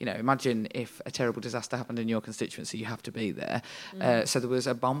because, imagine if a terrible disaster happened in your constituency, you have to be there. So there was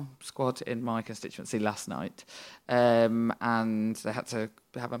a bomb squad in my constituency last night, and they had to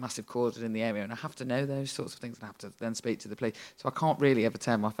have a massive cordon in the area, and I have to know those sorts of things and have to then speak to the police. So I can't really ever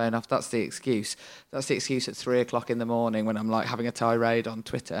turn my phone off. That's the excuse. That's the excuse at 3:00 in the morning when I'm like having a tirade on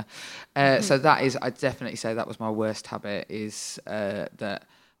Twitter. So that is, I'd definitely say that was my worst habit, is that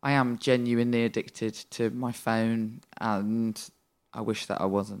I am genuinely addicted to my phone, and I wish that I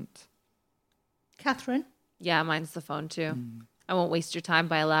wasn't. Catherine? Yeah, mine's the phone too. I won't waste your time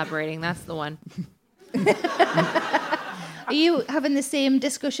by elaborating. That's the one. Are you having the same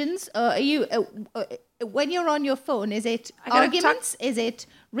discussions? Or are you, when you're on your phone, is it arguments? Is it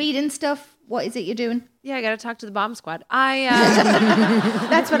reading stuff? What is it you're doing? Yeah, I got to talk to the bomb squad.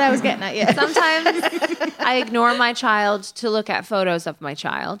 That's what I was getting at, yeah. Sometimes I ignore my child to look at photos of my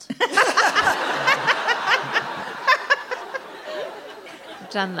child. I've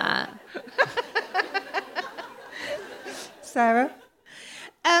done that. Sarah?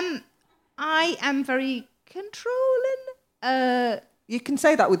 I am very controlling. You can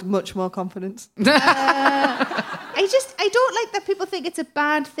say that with much more confidence. I don't like that people think it's a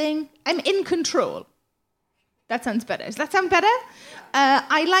bad thing. I'm in control. That sounds better. Does that sound better?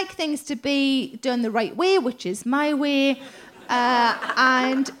 I like things to be done the right way, which is my way.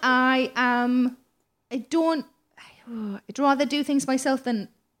 And I'd rather do things myself than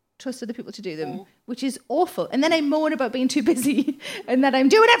trust other people to do them, which is awful. And then I moan about being too busy and that I'm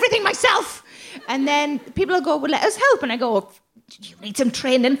doing everything myself. And then people will go, well, let us help. And I go, you need some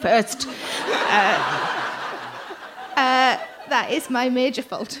training first. That is my major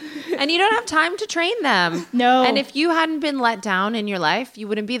fault. And you don't have time to train them. No. And if you hadn't been let down in your life, you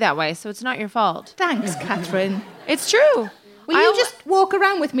wouldn't be that way. So it's not your fault. Thanks, Catherine. It's true. Will you just walk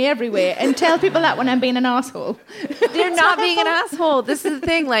around with me everywhere and tell people that when I'm being an asshole? They're not being an asshole. This is the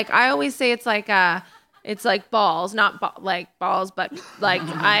thing. Like, I always say it's like balls, not like balls, but like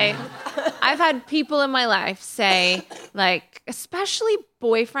I've had people in my life say, like, especially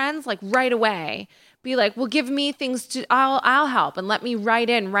boyfriends, like right away, be like, well, give me things to, I'll help and let me write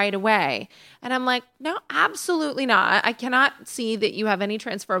in right away. And I'm like, no, absolutely not. I cannot see that you have any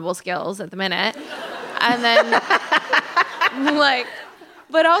transferable skills at the minute. And then like,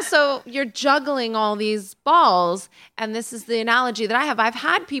 but also you're juggling all these balls. And this is the analogy that I have. I've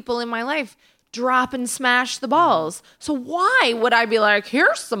had people in my life drop and smash the balls. So why would I be like,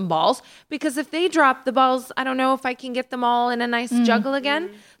 here's some balls? Because if they drop the balls, I don't know if I can get them all in a nice juggle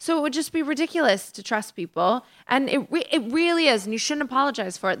again. So it would just be ridiculous to trust people. And it really is. And you shouldn't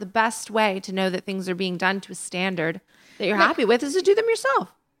apologize for it. The best way to know that things are being done to a standard that you're happy with is to do them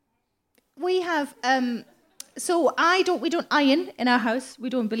yourself. We have, we don't iron in our house. We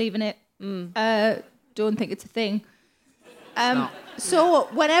don't believe in it. Don't think it's a thing. So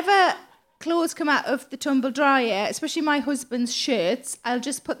whenever clothes come out of the tumble dryer, especially my husband's shirts, I'll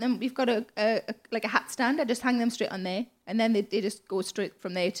just put them, we've got a hat stand, I just hang them straight on there, and then they just go straight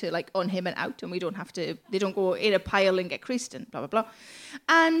from there to like on him and out, and we don't have to, they don't go in a pile and get creased and blah, blah, blah.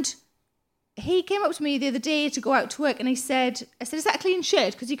 And he came up to me the other day to go out to work, and I said, is that a clean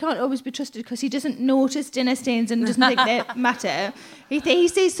shirt? Because he can't always be trusted because he doesn't notice dinner stains and doesn't think they matter. He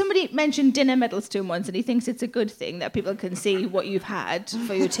says somebody mentioned dinner medals to him once, and he thinks it's a good thing that people can see what you've had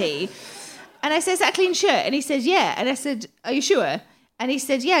for your tea. And I said, is that a clean shirt? And he said, yeah. And I said, are you sure? And he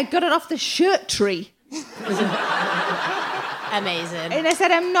said, yeah, I got it off the shirt tree. Amazing. And I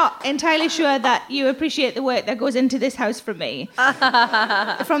said, I'm not entirely sure that you appreciate the work that goes into this house from me.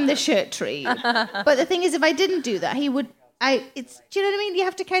 From the shirt tree. But the thing is, if I didn't do that, do you know what I mean? You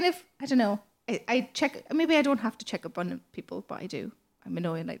have to kind of, I don't know. I check, maybe I don't have to check up on people, but I do. I'm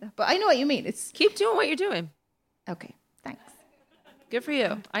annoying like that. But I know what you mean. It's Keep doing what you're doing. okay, thanks. Good for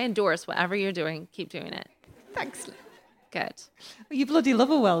you. I endorse whatever you're doing. Keep doing it. Thanks. Good. You bloody love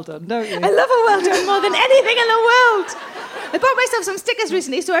a well done, don't you? I love a well done more than anything in the world. I bought myself some stickers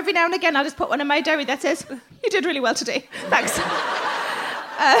recently, so every now and again I'll just put one in my diary that says, "You did really well today. Thanks."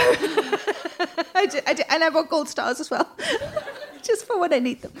 I did, and I bought gold stars as well, just for when I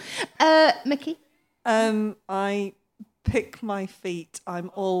need them. Mickey? I pick my feet.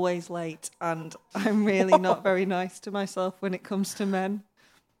 I'm always late, and I'm really not very nice to myself when it comes to men.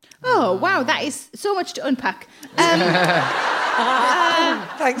 Oh, wow, that is so much to unpack.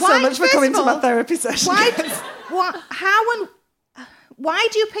 Thanks so much for coming to my therapy session. Why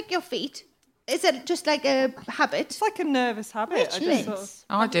do you pick your feet? Is it just like a habit? It's like a nervous habit.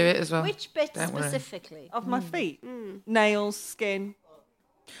 I do it as well. Which bit Don't worry. specifically? Of my feet. Nails, skin.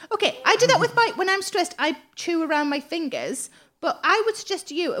 Okay, I do that with when I'm stressed, I chew around my fingers. But I would suggest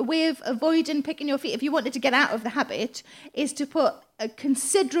to you a way of avoiding picking your feet, if you wanted to get out of the habit, is to put a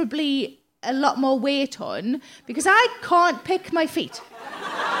lot more weight on, because I can't pick my feet.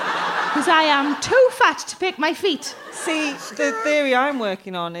 Because I am too fat to pick my feet. See, the theory I'm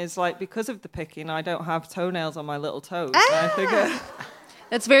working on is like, because of the picking, I don't have toenails on my little toes. And I figure,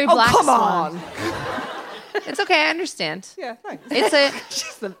 That's very black come swan. on. It's okay, I understand. Yeah, thanks.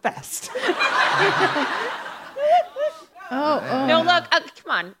 She's the best. No, look,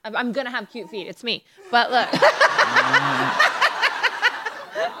 come on. I'm going to have cute feet. It's me. But look.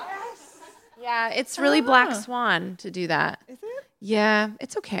 Yeah, it's really black swan to do that. Is it? Yeah,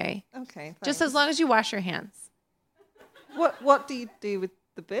 it's okay. Okay, thanks. Just as long as you wash your hands. What do you do with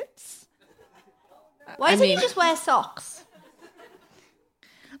the bits? Why don't you just wear socks?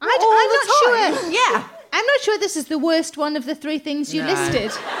 I'm not sure. Yeah. I'm not sure this is the worst one of the three things you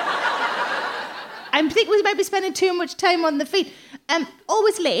listed. I think we might be spending too much time on the feet.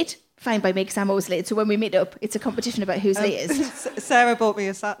 Always late. Fine by me, because I'm always late. So when we meet up, it's a competition about who's latest. Sarah bought me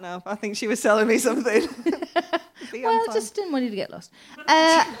a sat nav. I think she was selling me something. Well, just didn't want you to get lost.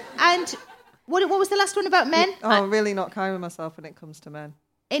 And what was the last one about men? I'm really not kind with myself when it comes to men.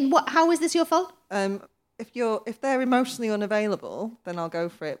 How is this your fault? If they're emotionally unavailable, then I'll go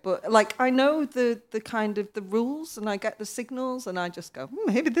for it. But like, I know the kind of the rules, and I get the signals, and I just go,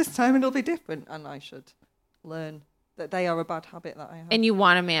 maybe this time it'll be different, and I should learn that they are a bad habit that I have. And you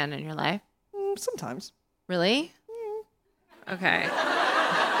want a man in your life? Sometimes. Really? Okay.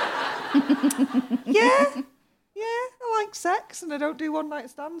 Yeah, I like sex, and I don't do one night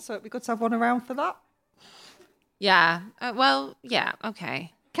stands, so it'd be good to have one around for that. Yeah. Yeah.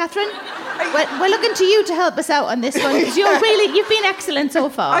 Okay. Catherine, we're looking to you to help us out on this one, because you've been excellent so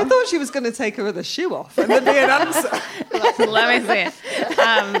far. I thought she was going to take her other shoe off and there'd be an answer. Let me see it.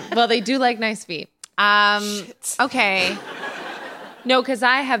 Well, they do like nice feet. Shit. Okay. No, because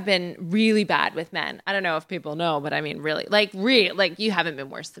I have been really bad with men. I don't know if people know, but I mean, really, you haven't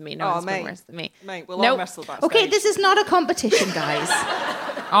been worse than me. No one's been worse than me. Mate, we'll all wrestle backstage. Okay, this is not a competition, guys.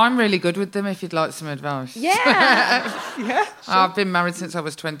 I'm really good with them if you'd like some advice. Yeah. Yeah. Sure. I've been married since I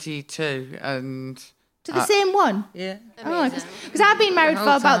was 22 and... To the same one? Yeah. Because I've been married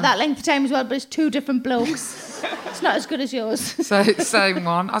for about that length of time as well, but it's two different blokes. It's not as good as yours. So, same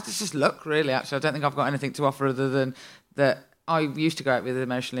one. It's just luck, really, actually. I don't think I've got anything to offer other than that I used to go out with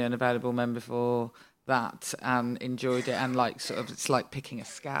emotionally unavailable men before that and enjoyed it, and it's like picking a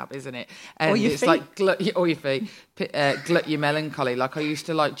scab, isn't it? And or your it's feet. like or your feet, glut your melancholy. Like I used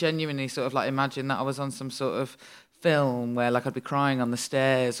to genuinely imagine that I was on some sort of film where I'd be crying on the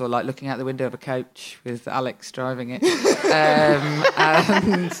stairs or looking out the window of a coach with Alex driving it,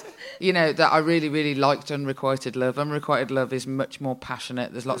 and that I really, really liked unrequited love. Unrequited love is much more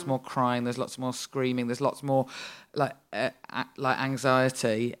passionate. There's lots more crying. There's lots more screaming. There's lots more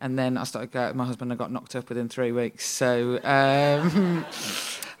anxiety. And then I started going out with my husband. I got knocked up within 3 weeks. So, but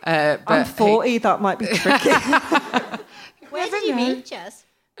I'm 40. That might be tricky. Where did you meet, Jess?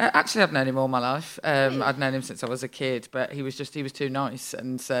 Actually, I've known him all my life. I'd known him since I was a kid, but he was too nice,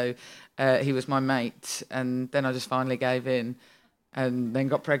 and so he was my mate. And then I just finally gave in, and then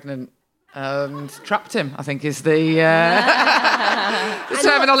got pregnant and trapped him, I think is the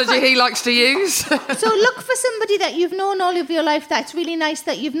terminology he likes to use. So look for somebody that you've known all of your life that's really nice,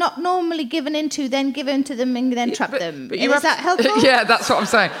 that you've not normally given into, then give in to them and then trap them. But is that helpful? Yeah, that's what I'm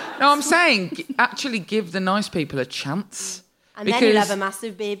saying. No, I'm saying actually give the nice people a chance. And then you'll have a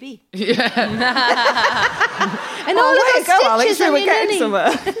massive baby. Yeah. And all of those go, stitches Alex, on we're your getting ninny.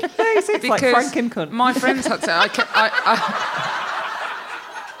 somewhere. It's like Because Frankencunt. my friends had to...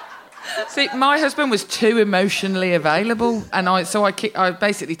 See, my husband was too emotionally available, and I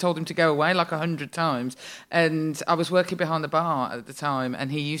basically told him to go away like 100 times. And I was working behind the bar at the time, and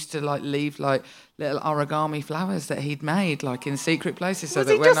he used to like leave like little origami flowers that he'd made like in secret places. So Was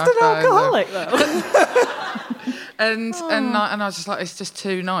that he when just an alcoholic though? and I was just like, it's just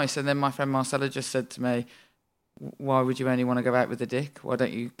too nice. And then my friend Marcella just said to me, why would you only want to go out with a dick? Why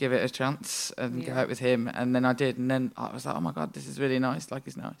don't you give it a chance and go out with him? And then I did, and then I was like, oh my God, this is really nice. Like,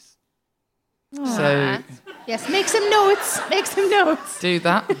 he's nice. So Yes, make some notes. Make some notes. do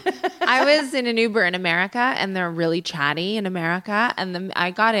that. I was in an Uber in America, and they're really chatty in America. And then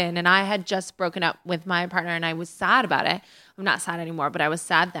I got in, and I had just broken up with my partner, and I was sad about it. I'm not sad anymore, but I was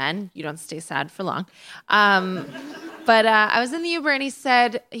sad then. You don't stay sad for long. But I was in the Uber, and he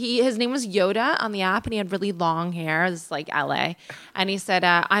said his name was Yoda on the app, and he had really long hair. This is like LA. And he said,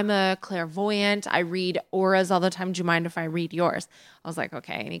 I'm a clairvoyant. I read auras all the time. Do you mind if I read yours? I was like,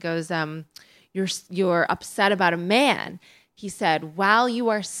 okay. And he goes, you're upset about a man. He said, while you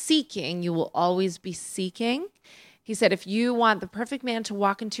are seeking, you will always be seeking. He said, if you want the perfect man to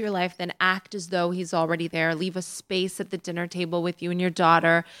walk into your life, then act as though he's already there. Leave a space at the dinner table with you and your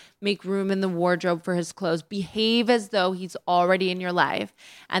daughter. Make room in the wardrobe for his clothes. Behave as though he's already in your life.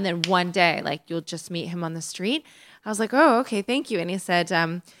 And then one day, like, you'll just meet him on the street. I was like, oh, okay, thank you. And he said,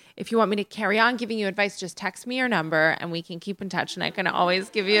 if you want me to carry on giving you advice, just text me your number and we can keep in touch and I can always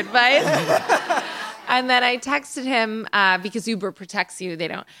give you advice. And then I texted him because Uber protects you. They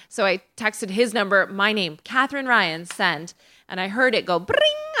don't. So I texted his number, my name, Catherine Ryan, send. And I heard it go bring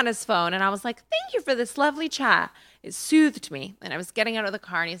on his phone. And I was like, thank you for this lovely chat. It soothed me. And I was getting out of the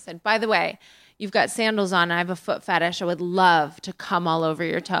car and he said, by the way, you've got sandals on. I have a foot fetish. I would love to come all over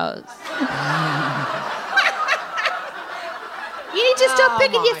your toes. You need to stop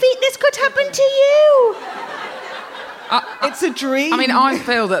picking your feet. This could happen to you. It's a dream. I mean, I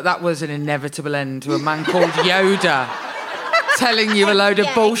feel that was an inevitable end to a man called Yoda telling you a load of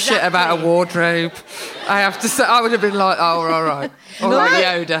bullshit about a wardrobe. I have to say, I would have been like, oh, all right. All right,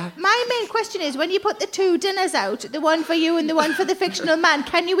 Yoda. My main question is, when you put the two dinners out, the one for you and the one for the fictional man,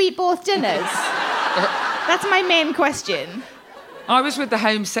 can you eat both dinners? That's my main question. I was with the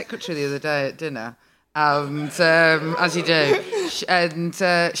Home Secretary the other day at dinner, and as you do,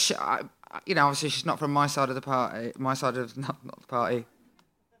 you know, obviously she's not from my side of the party, not the party,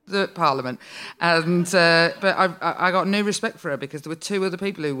 the Parliament, and but I got no respect for her because there were two other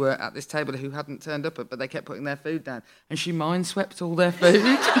people who were at this table who hadn't turned up, but they kept putting their food down, and she mind-swept all their food.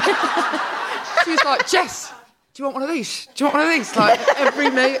 She was like, Jess, do you want one of these? Do you want one of these? Like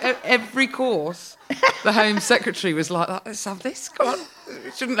every course, the Home Secretary was like, let's have this, come on.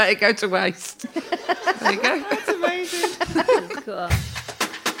 We shouldn't let it go to waste. There you go. That's amazing. Cool.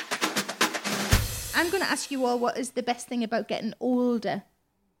 I'm going to ask you all, what is the best thing about getting older?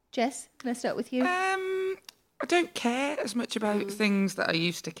 Jess, can I start with you? I don't care as much about things that I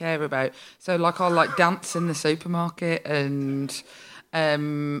used to care about. So, like, I'll like dance in the supermarket, and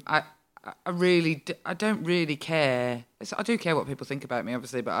I don't really care. I do care what people think about me,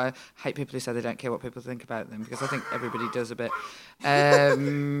 obviously, but I hate people who say they don't care what people think about them because I think everybody does a bit.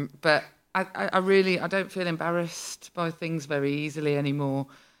 But I don't feel embarrassed by things very easily anymore.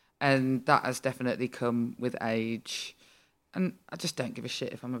 And that has definitely come with age. And I just don't give a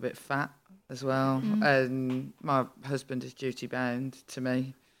shit if I'm a bit fat as well. And my husband is duty bound to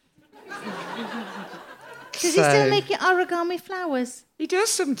me. Does he still make your origami flowers? He does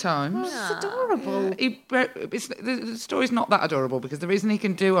sometimes. Oh, it's adorable. The story's not that adorable because the reason he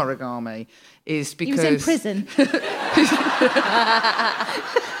can do origami is because... He was in prison.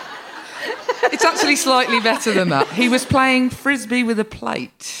 It's actually slightly better than that. He was playing frisbee with a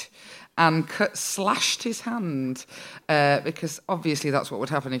plate and slashed his hand because obviously that's what would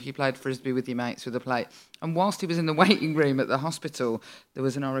happen if you played frisbee with your mates with a plate. And whilst he was in the waiting room at the hospital, there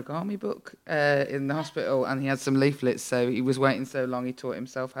was an origami book in the hospital and he had some leaflets, so he was waiting so long he taught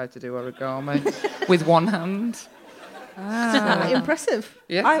himself how to do origami with one hand. Impressive.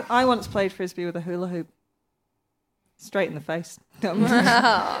 Yeah. I once played frisbee with a hula hoop. Straight in the face.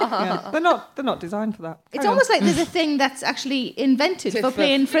 Yeah. They're not designed for that. It's almost like there's a thing that's actually invented for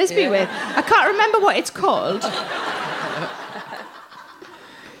playing frisbee with. I can't remember what it's called.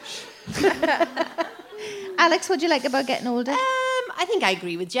 Alex, what do you like about getting older? I think I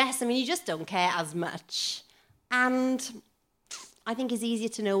agree with Jess. I mean, you just don't care as much. And I think it's easier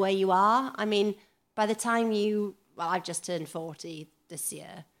to know where you are. I mean, by the time I've just turned 40 this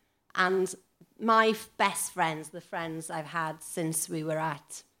year. And my best friends, the friends I've had since we were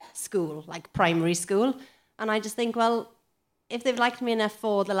at school, like primary school. And I just think, well, if they've liked me enough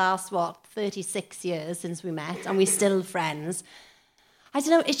for the last, 36 years since we met, and we're still friends, I don't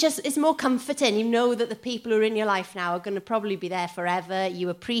know, it's more comforting. You know that the people who are in your life now are going to probably be there forever. You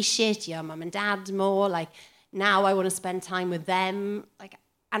appreciate your mum and dad more. Like, now I want to spend time with them. Like,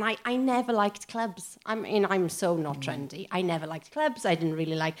 and I never liked clubs. I'm so not trendy. I never liked clubs. I didn't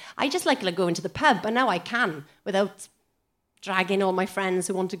really I just like going to the pub, and now I can without dragging all my friends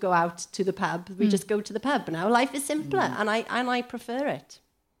who want to go out to the pub. We just go to the pub now. Life is simpler, and I prefer it.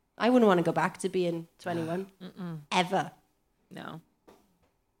 I wouldn't want to go back to being 21 ever. No.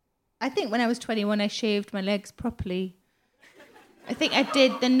 I think when I was 21, I shaved my legs properly. I think I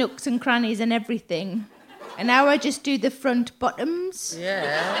did the nooks and crannies and everything. And now I just do the front bottoms.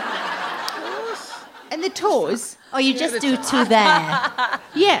 Yeah. And the toes. Oh, you just do two there.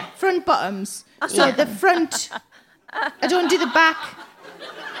 Yeah, front bottoms. So the front, I don't do the back.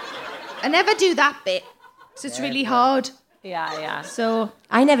 I never do that bit. So it's really hard. Yeah. So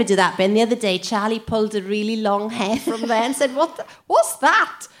I never do that bit. And the other day, Charlie pulled a really long hair from there and said, what's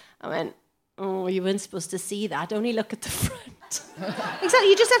that? I went, oh, you weren't supposed to see that. Only look at the front. exactly,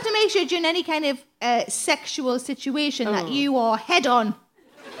 you just have to make sure during any kind of sexual situation that you are head on.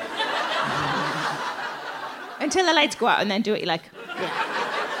 Until the lights go out, and then do what you like. Yeah.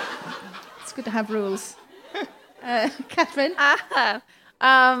 It's good to have rules. Catherine?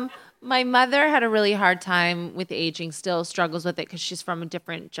 My mother had a really hard time with aging, still struggles with it because she's from a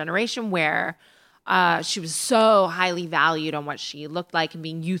different generation where she was so highly valued on what she looked like and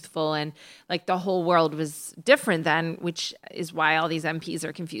being youthful, and like the whole world was different then, which is why all these MPs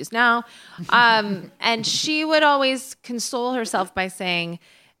are confused now. And she would always console herself by saying,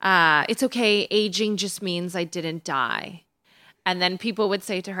 it's okay, aging just means I didn't die. And then people would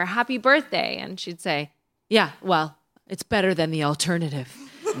say to her, happy birthday. And she'd say, yeah, well, it's better than the alternative.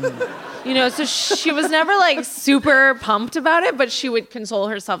 You know, so she was never like super pumped about it, but she would console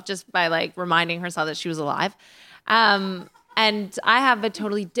herself just by like reminding herself that she was alive. And I have a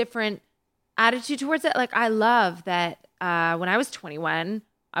totally different attitude towards it. Like, I love that when I was 21,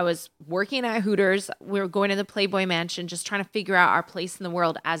 I was working at Hooters. We were going to the Playboy Mansion, just trying to figure out our place in the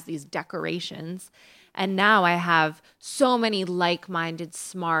world as these decorations. And now I have so many like-minded,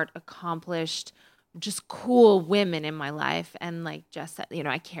 smart, accomplished, just cool women in my life. And like Jess said, you know,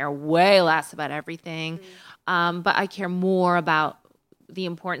 I care way less about everything. But I care more about the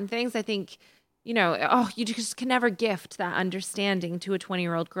important things. I think, you know, you just can never gift that understanding to a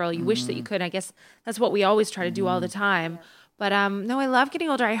 20-year-old girl. You wish that you could. I guess that's what we always try to do all the time. But no, I love getting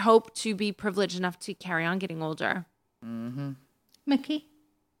older. I hope to be privileged enough to carry on getting older. Mickey?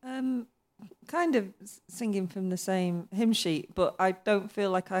 Kind of singing from the same hymn sheet, but I don't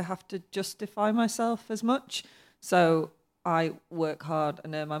feel like I have to justify myself as much. So I work hard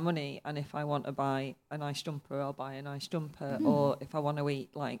and earn my money, and if I want to buy a nice jumper, I'll buy a nice jumper. Or if I want to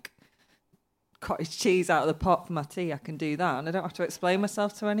eat like cottage cheese out of the pot for my tea, I can do that, and I don't have to explain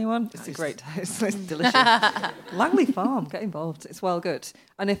myself to anyone. It's a great taste. It's delicious. Langley Farm, get involved. It's well good.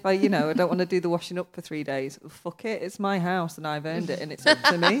 And if I don't want to do the washing up for 3 days, fuck it. It's my house and I've earned it, and it's up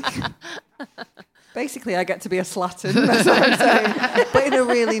to me. Basically, I get to be a slattern, that's what I'm saying, but in a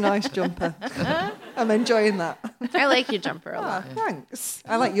really nice jumper. I'm enjoying that. I like your jumper a lot. Thanks.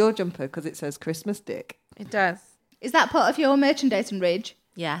 I like your jumper because it says Christmas Dick. It does. Is that part of your merchandising rage?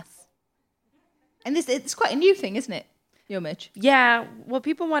 Yes. And it's quite a new thing, isn't it? Your merch. Yeah. Well,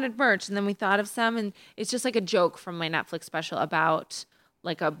 people wanted merch, and then we thought of some, and it's just like a joke from my Netflix special about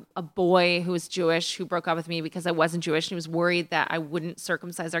like a boy who was Jewish who broke up with me because I wasn't Jewish, and he was worried that I wouldn't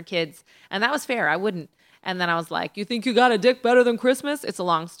circumcise our kids. And that was fair. I wouldn't. And then I was like, you think you got a dick better than Christmas? It's a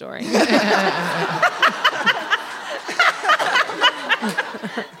long story. It's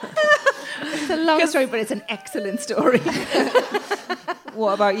a long story, but it's an excellent story.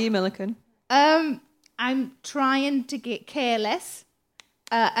 What about you, Millican? I'm trying to get careless,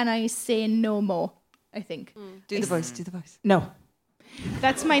 and I say no more, I think. Do the voice. No.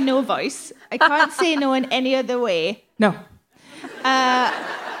 That's my no voice. I can't say no in any other way. No.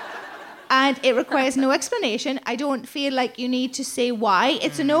 And it requires no explanation. I don't feel like you need to say why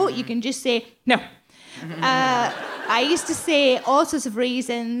it's a no. You can just say no. I used to say all sorts of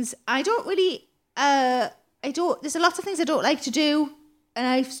reasons. I don't really, there's a lot of things I don't like to do, and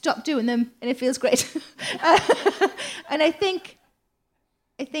I've stopped doing them, and it feels great. And I think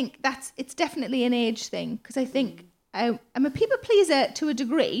it's definitely an age thing, because I think I'm a people pleaser to a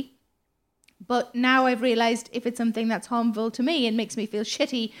degree, but now I've realised if it's something that's harmful to me and makes me feel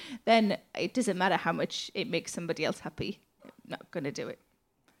shitty, then it doesn't matter how much it makes somebody else happy. I'm not going to do it.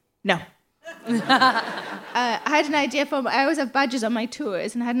 No. I had an idea I always have badges on my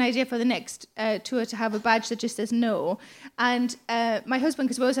tours, and I had an idea for the next tour to have a badge that just says no. And my husband,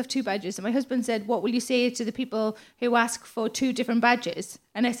 because we always have 2 badges, and my husband said, what will you say to the people who ask for 2 different badges?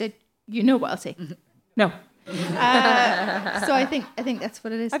 And I said, you know what I'll say. No. So I think that's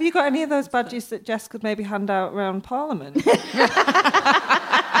what it is. Have you got any of those badges that Jess could maybe hand out around Parliament?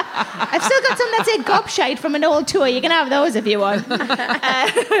 I've still got some that say gobshite from an old tour. You can have those if you want.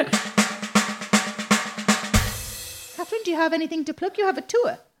 Catherine, do you have anything to plug? You have a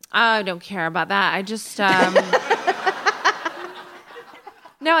tour. I don't care about that. I just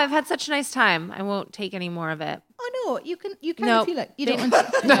no, I've had such a nice time. I won't take any more of it. Oh no, you can No. if you like. You don't want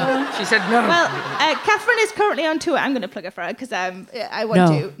to. No, she said no. Well, Catherine is currently on tour. I'm going to plug her for her because I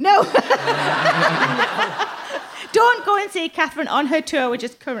want to. No. Don't go and see Catherine on her tour, which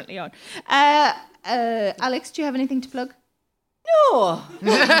is currently on. Alex, do you have anything to plug? No.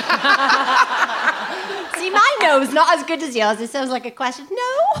 See, my no's not as good as yours. It sounds like a question. No.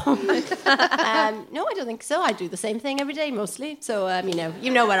 No, I don't think so. I do the same thing every day, mostly. So, you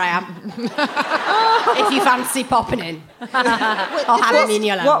know where I am. If you fancy popping in. Or having me in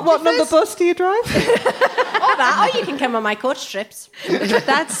your lounge. What number bus do you drive? Or that, or you can come on my coach trips.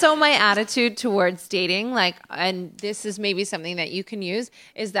 That's so my attitude towards dating. Like, and this is maybe something that you can use,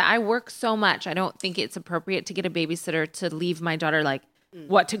 is that I work so much. I don't think it's appropriate to get a babysitter to leave my daughter, like,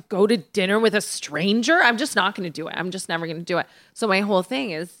 what, to go to dinner with a stranger? I'm just not going to do it. I'm just never going to do it. So my whole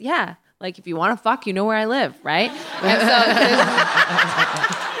thing is, yeah, like, if you want to fuck, you know where I live, right? And so,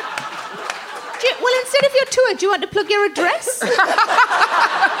 Well, instead of your tour, do you want to plug your address?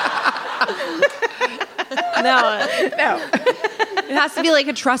 no. It has to be like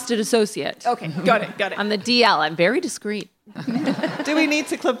a trusted associate. Okay, got it. On the DL, I'm very discreet. Do we need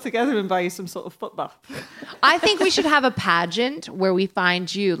to club together and buy you some sort of foot bath? I think we should have a pageant where we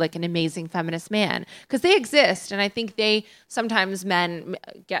find you like an amazing feminist man, because they exist. And I think sometimes men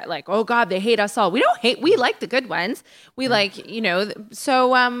get like, oh God, they hate us all. We don't hate, we like the good ones. We like,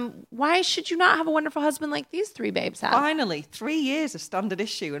 so why should you not have a wonderful husband like these 3 babes have? Finally, 3 years of Standard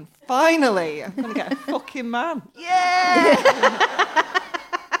Issue, and finally, I'm going to get a fucking man. Yeah!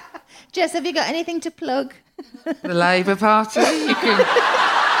 Jess, have you got anything to plug? The Labour Party. You can.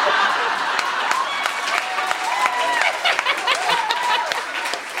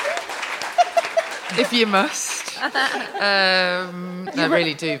 If you must. I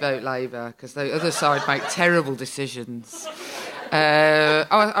really do vote Labour, because the other side make terrible decisions.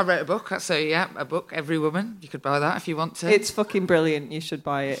 I wrote a book, so yeah, a book, Every Woman. You could buy that if you want to. It's fucking brilliant. You should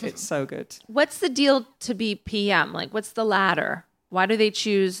buy it. It's so good. What's the deal to be PM? Like, what's the ladder? Why do they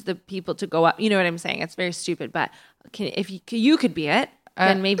choose the people to go up? You know what I'm saying? It's very stupid, but if you could be it,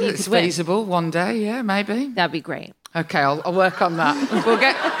 then maybe you it's could win. feasible one day, yeah, maybe. That'd be great. Okay, I'll work on that.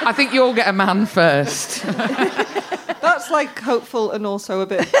 I think you'll get a man first. That's like hopeful and also a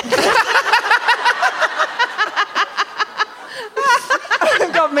bit.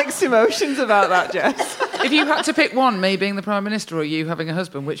 I've got mixed emotions about that, Jess. If you had to pick one, me being the Prime Minister or you having a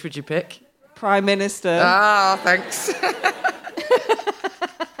husband, which would you pick? Prime Minister. Ah, thanks.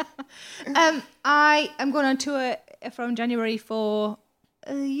 I am going on tour from January for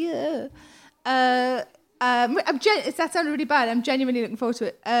a year. That sounded really bad. I'm genuinely looking forward to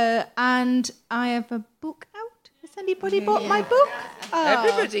it. And I have a book out. Has anybody bought my book? Oh,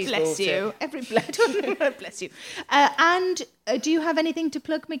 Everybody's bless bought you. it. Bless you. And do you have anything to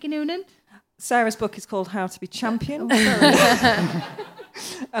plug, Mickey Noonan? Sarah's book is called How to Be Champion.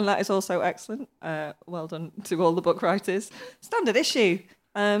 And that is also excellent. Well done to all the book writers. Standard Issue.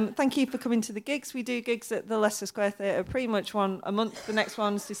 Thank you for coming to the gigs. We do gigs at the Leicester Square Theatre, pretty much one a month. The next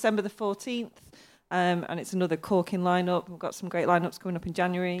one's December the 14th. And it's another corking lineup. We've got some great lineups coming up in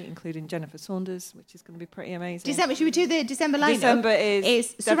January, including Jennifer Saunders, which is going to be pretty amazing. December, should we do the December lineup? December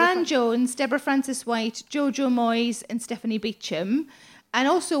is Saran Jones, Deborah Francis White, Jojo Moyes, and Stephanie Beecham. And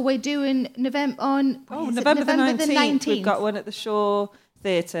also we're doing November the 19th. We've got one at the Shaw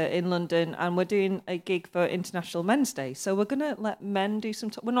Theatre in London, and we're doing a gig for International Men's Day. So we're going to let men do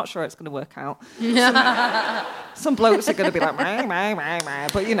some... we're not sure it's going to work out. Some blokes are going to be like,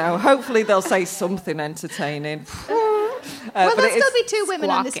 but, hopefully they'll say something entertaining. Well, there'll still be 2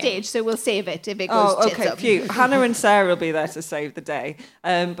 women on the stage, so we'll save it if it goes tits up. Phew. Hannah and Sarah will be there to save the day.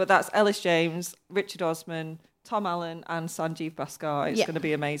 But that's Ellis James, Richard Osman, Tom Allen and Sanjeev Bhaskar. It's going to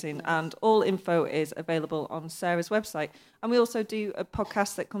be amazing. And all info is available on Sarah's website. And we also do a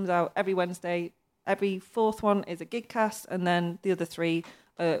podcast that comes out every Wednesday. Every 4th one is a gig cast, and then the other 3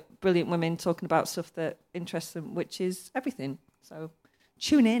 are brilliant women talking about stuff that interests them, which is everything. So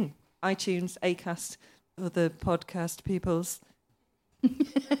tune in. iTunes, Acast, other podcast peoples.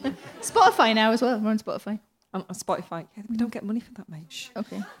 Spotify now as well. We're on Spotify. On Spotify. Yeah, we don't get money for that, mate. Shh.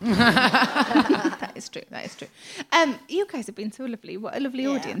 Okay. That is true. You guys have been so lovely. What a lovely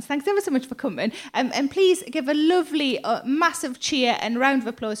audience. Thanks ever so much for coming. And please give a lovely, massive cheer and round of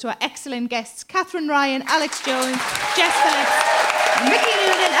applause to our excellent guests, Catherine Ryan, Alex Jones, Jess Phillips, Mickey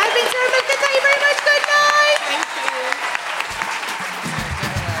Noonan. I've been Sarah Millican. Thank you very much. Good night.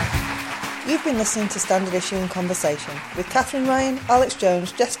 You've been listening to Standard Issue in Conversation with Catherine Ryan, Alex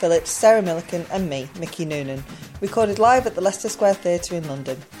Jones, Jess Phillips, Sarah Millican and me, Mickey Noonan, recorded live at the Leicester Square Theatre in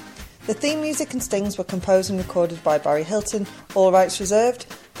London. The theme music and stings were composed and recorded by Barry Hilton, all rights reserved.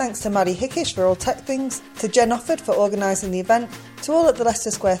 Thanks to Maddie Hickish for all tech things, to Jen Offord for organising the event, to all at the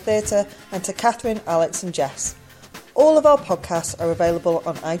Leicester Square Theatre, and to Catherine, Alex and Jess. All of our podcasts are available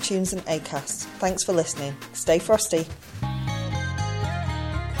on iTunes and Acast. Thanks for listening. Stay frosty.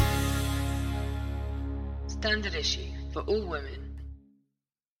 Standard Issue for all women.